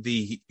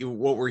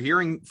 What we're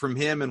hearing from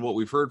him and what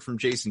we've heard from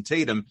Jason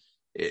Tatum,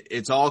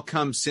 it's all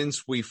come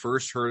since we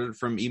first heard it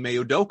from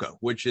Ime Udoka,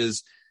 which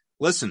is,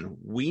 listen,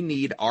 we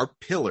need our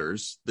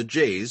pillars, the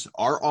Jays,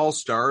 our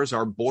all-stars,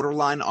 our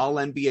borderline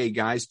all-NBA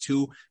guys,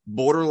 2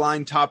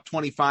 borderline top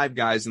 25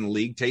 guys in the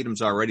league.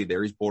 Tatum's already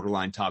there. He's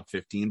borderline top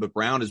 15, but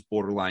Brown is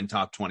borderline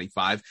top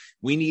 25.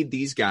 We need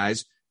these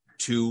guys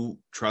to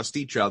trust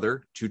each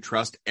other, to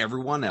trust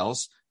everyone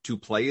else, to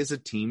play as a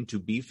team, to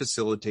be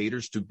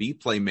facilitators, to be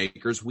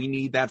playmakers. We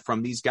need that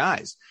from these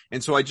guys.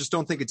 And so I just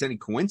don't think it's any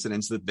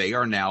coincidence that they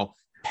are now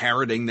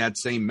parroting that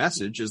same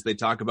message as they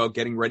talk about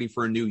getting ready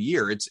for a new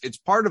year. It's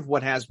part of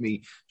what has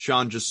me,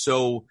 Sean, just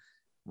so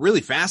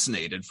really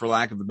fascinated, for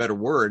lack of a better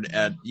word,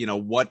 at,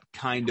 what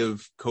kind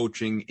of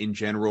coaching in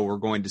general we're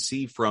going to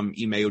see from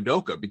Ime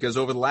Udoka, because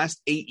over the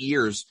last 8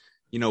 years,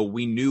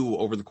 we knew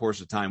over the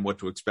course of time what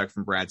to expect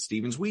from Brad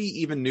Stevens. We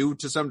even knew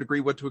to some degree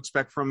what to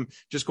expect from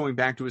just going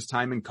back to his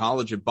time in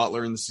college at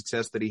Butler and the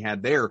success that he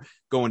had there,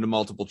 going to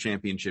multiple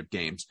championship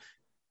games.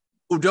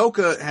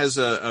 Udoka has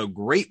a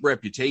great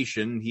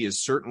reputation. He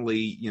is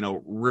certainly,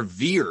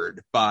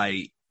 revered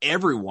by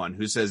everyone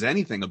who says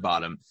anything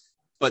about him,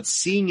 but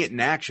seeing it in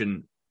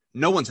action,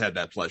 no one's had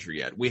that pleasure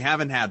yet. We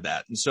haven't had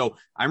that. And so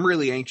I'm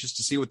really anxious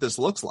to see what this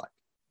looks like.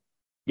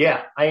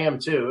 Yeah, I am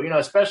too,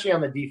 especially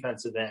on the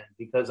defensive end,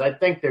 because I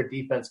think their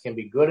defense can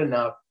be good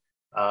enough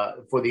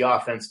for the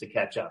offense to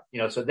catch up,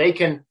 so they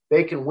can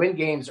win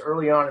games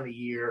early on in the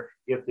year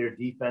if their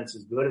defense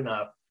is good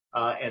enough.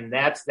 And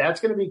that's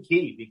going to be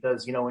key,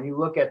 because, when you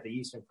look at the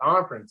Eastern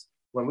Conference,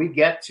 when we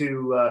get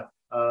to,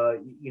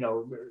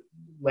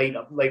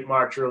 late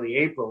March, early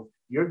April,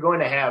 you're going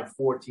to have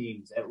 4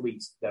 teams at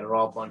least that are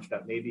all bunched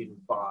up, maybe even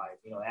 5.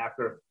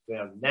 After you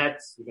have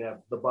Nets, you're going to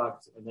have the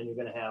Bucks, and then you're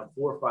going to have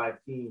 4 or 5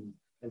 teams.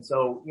 And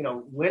so,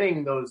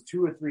 winning those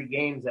 2 or 3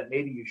 games that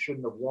maybe you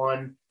shouldn't have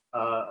won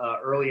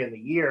early in the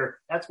year,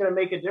 that's going to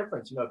make a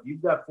difference. If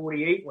you've got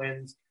 48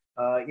 wins,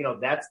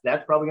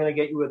 that's probably going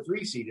to get you a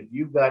 3 seed. If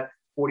you've got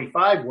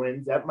 45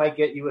 wins, that might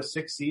get you a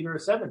 6 seed or a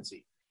 7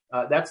 seed.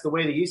 That's the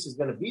way the East is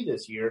going to be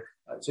this year.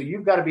 So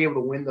you've got to be able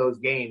to win those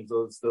games,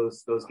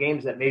 those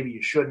games that maybe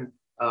you shouldn't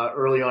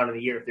early on in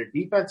the year. If their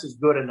defense is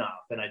good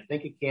enough, and I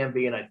think it can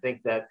be, and I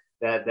think that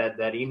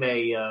Ime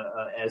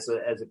as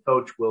a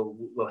coach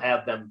will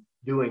have them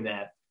doing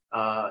that.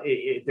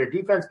 If their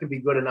defense can be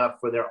good enough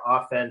for their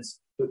offense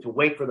to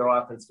wait for their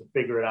offense to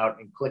figure it out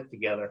and click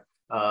together,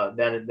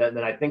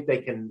 then I think they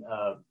can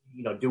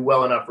do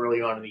well enough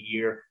early on in the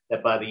year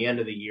that by the end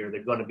of the year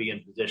they're going to be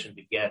in position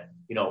to get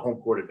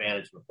home court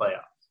advantage in the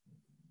playoffs.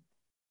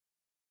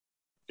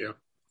 Yeah,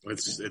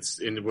 it's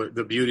in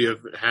the beauty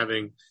of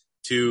having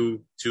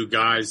two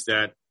guys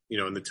that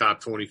in the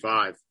top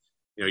 25.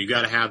 You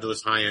got to have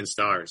those high end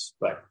stars,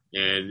 right?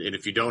 And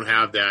if you don't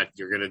have that,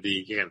 you're going to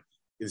be again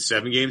in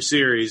 7-game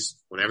series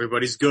when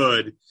everybody's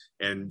good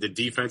and the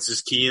defense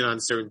is keying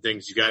on certain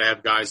things. You got to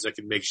have guys that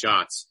can make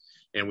shots.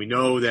 And we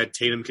know that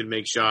Tatum can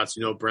make shots.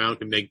 Brown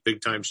can make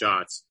big time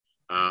shots.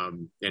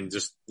 And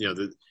just,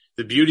 the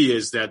beauty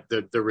is that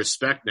the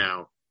respect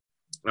now,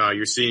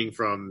 you're seeing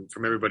from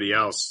everybody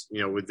else,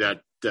 with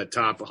that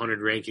top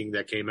 100 ranking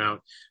that came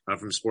out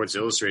from Sports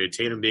Illustrated,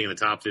 Tatum being in the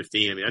top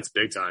 15. I mean, that's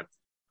big time.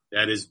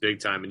 That is big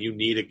time. And you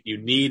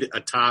need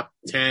a top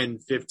 10,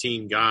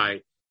 15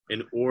 guy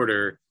in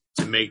order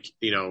to make,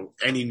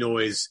 any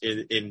noise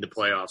in the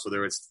playoffs,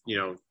 whether it's,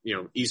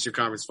 Eastern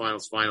Conference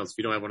Finals. If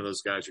you don't have one of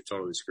those guys, you're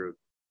totally screwed.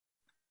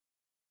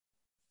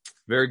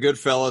 Very good,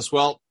 fellas.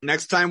 Well,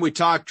 next time we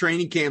talk,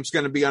 training camp's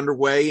going to be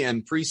underway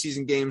and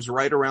preseason games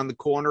right around the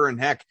corner. And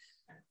heck,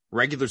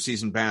 regular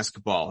season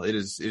basketball. It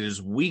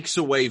is weeks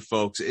away,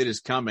 folks. It is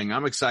coming.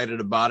 I'm excited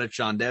about it.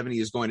 Sean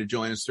Deveney is going to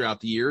join us throughout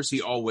the years.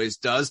 He always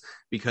does,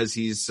 because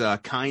he's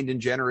kind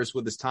and generous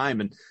with his time,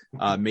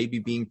 and maybe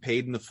being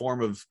paid in the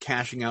form of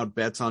cashing out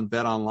bets on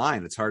Bet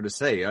Online. It's hard to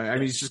say. I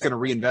mean, he's just going to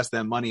reinvest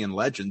that money in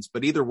legends.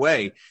 But either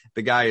way,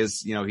 the guy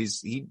is,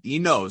 he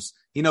knows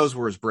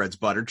where his bread's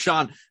buttered.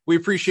 Sean, we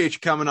appreciate you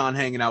coming on,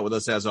 hanging out with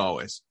us as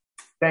always.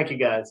 Thank you,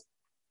 guys.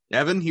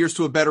 Evan, here's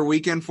to a better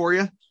weekend for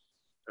you.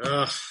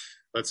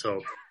 Let's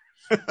hope.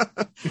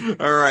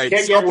 All right.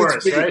 Can't get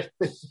worse, right?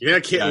 Yeah,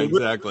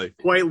 exactly.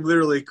 Quite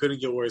literally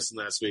couldn't get worse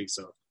than last week,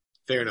 so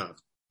fair enough.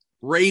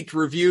 Rate,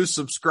 review,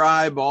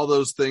 subscribe, all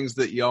those things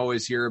that you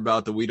always hear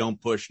about that we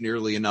don't push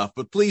nearly enough.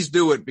 But please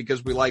do it,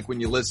 because we like when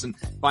you listen.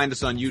 Find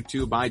us on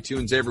YouTube,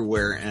 iTunes,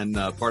 everywhere, and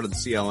part of the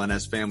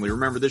CLNS family.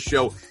 Remember, this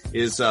show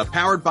is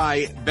powered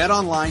by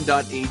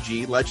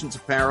betonline.ag, Legends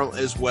Apparel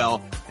as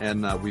well.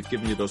 And we've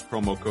given you those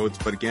promo codes.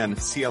 But again,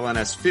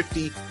 CLNS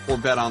 50 for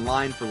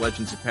BetOnline. For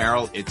Legends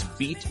Apparel, it's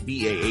BEAT,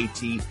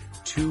 BAAT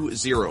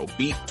 20,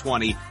 beat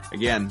 20.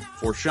 Again,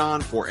 for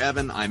Sean, for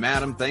Evan, I'm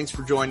Adam. Thanks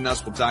for joining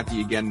us. We'll talk to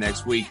you again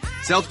next week.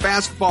 Celtics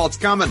basketball, it's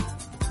coming.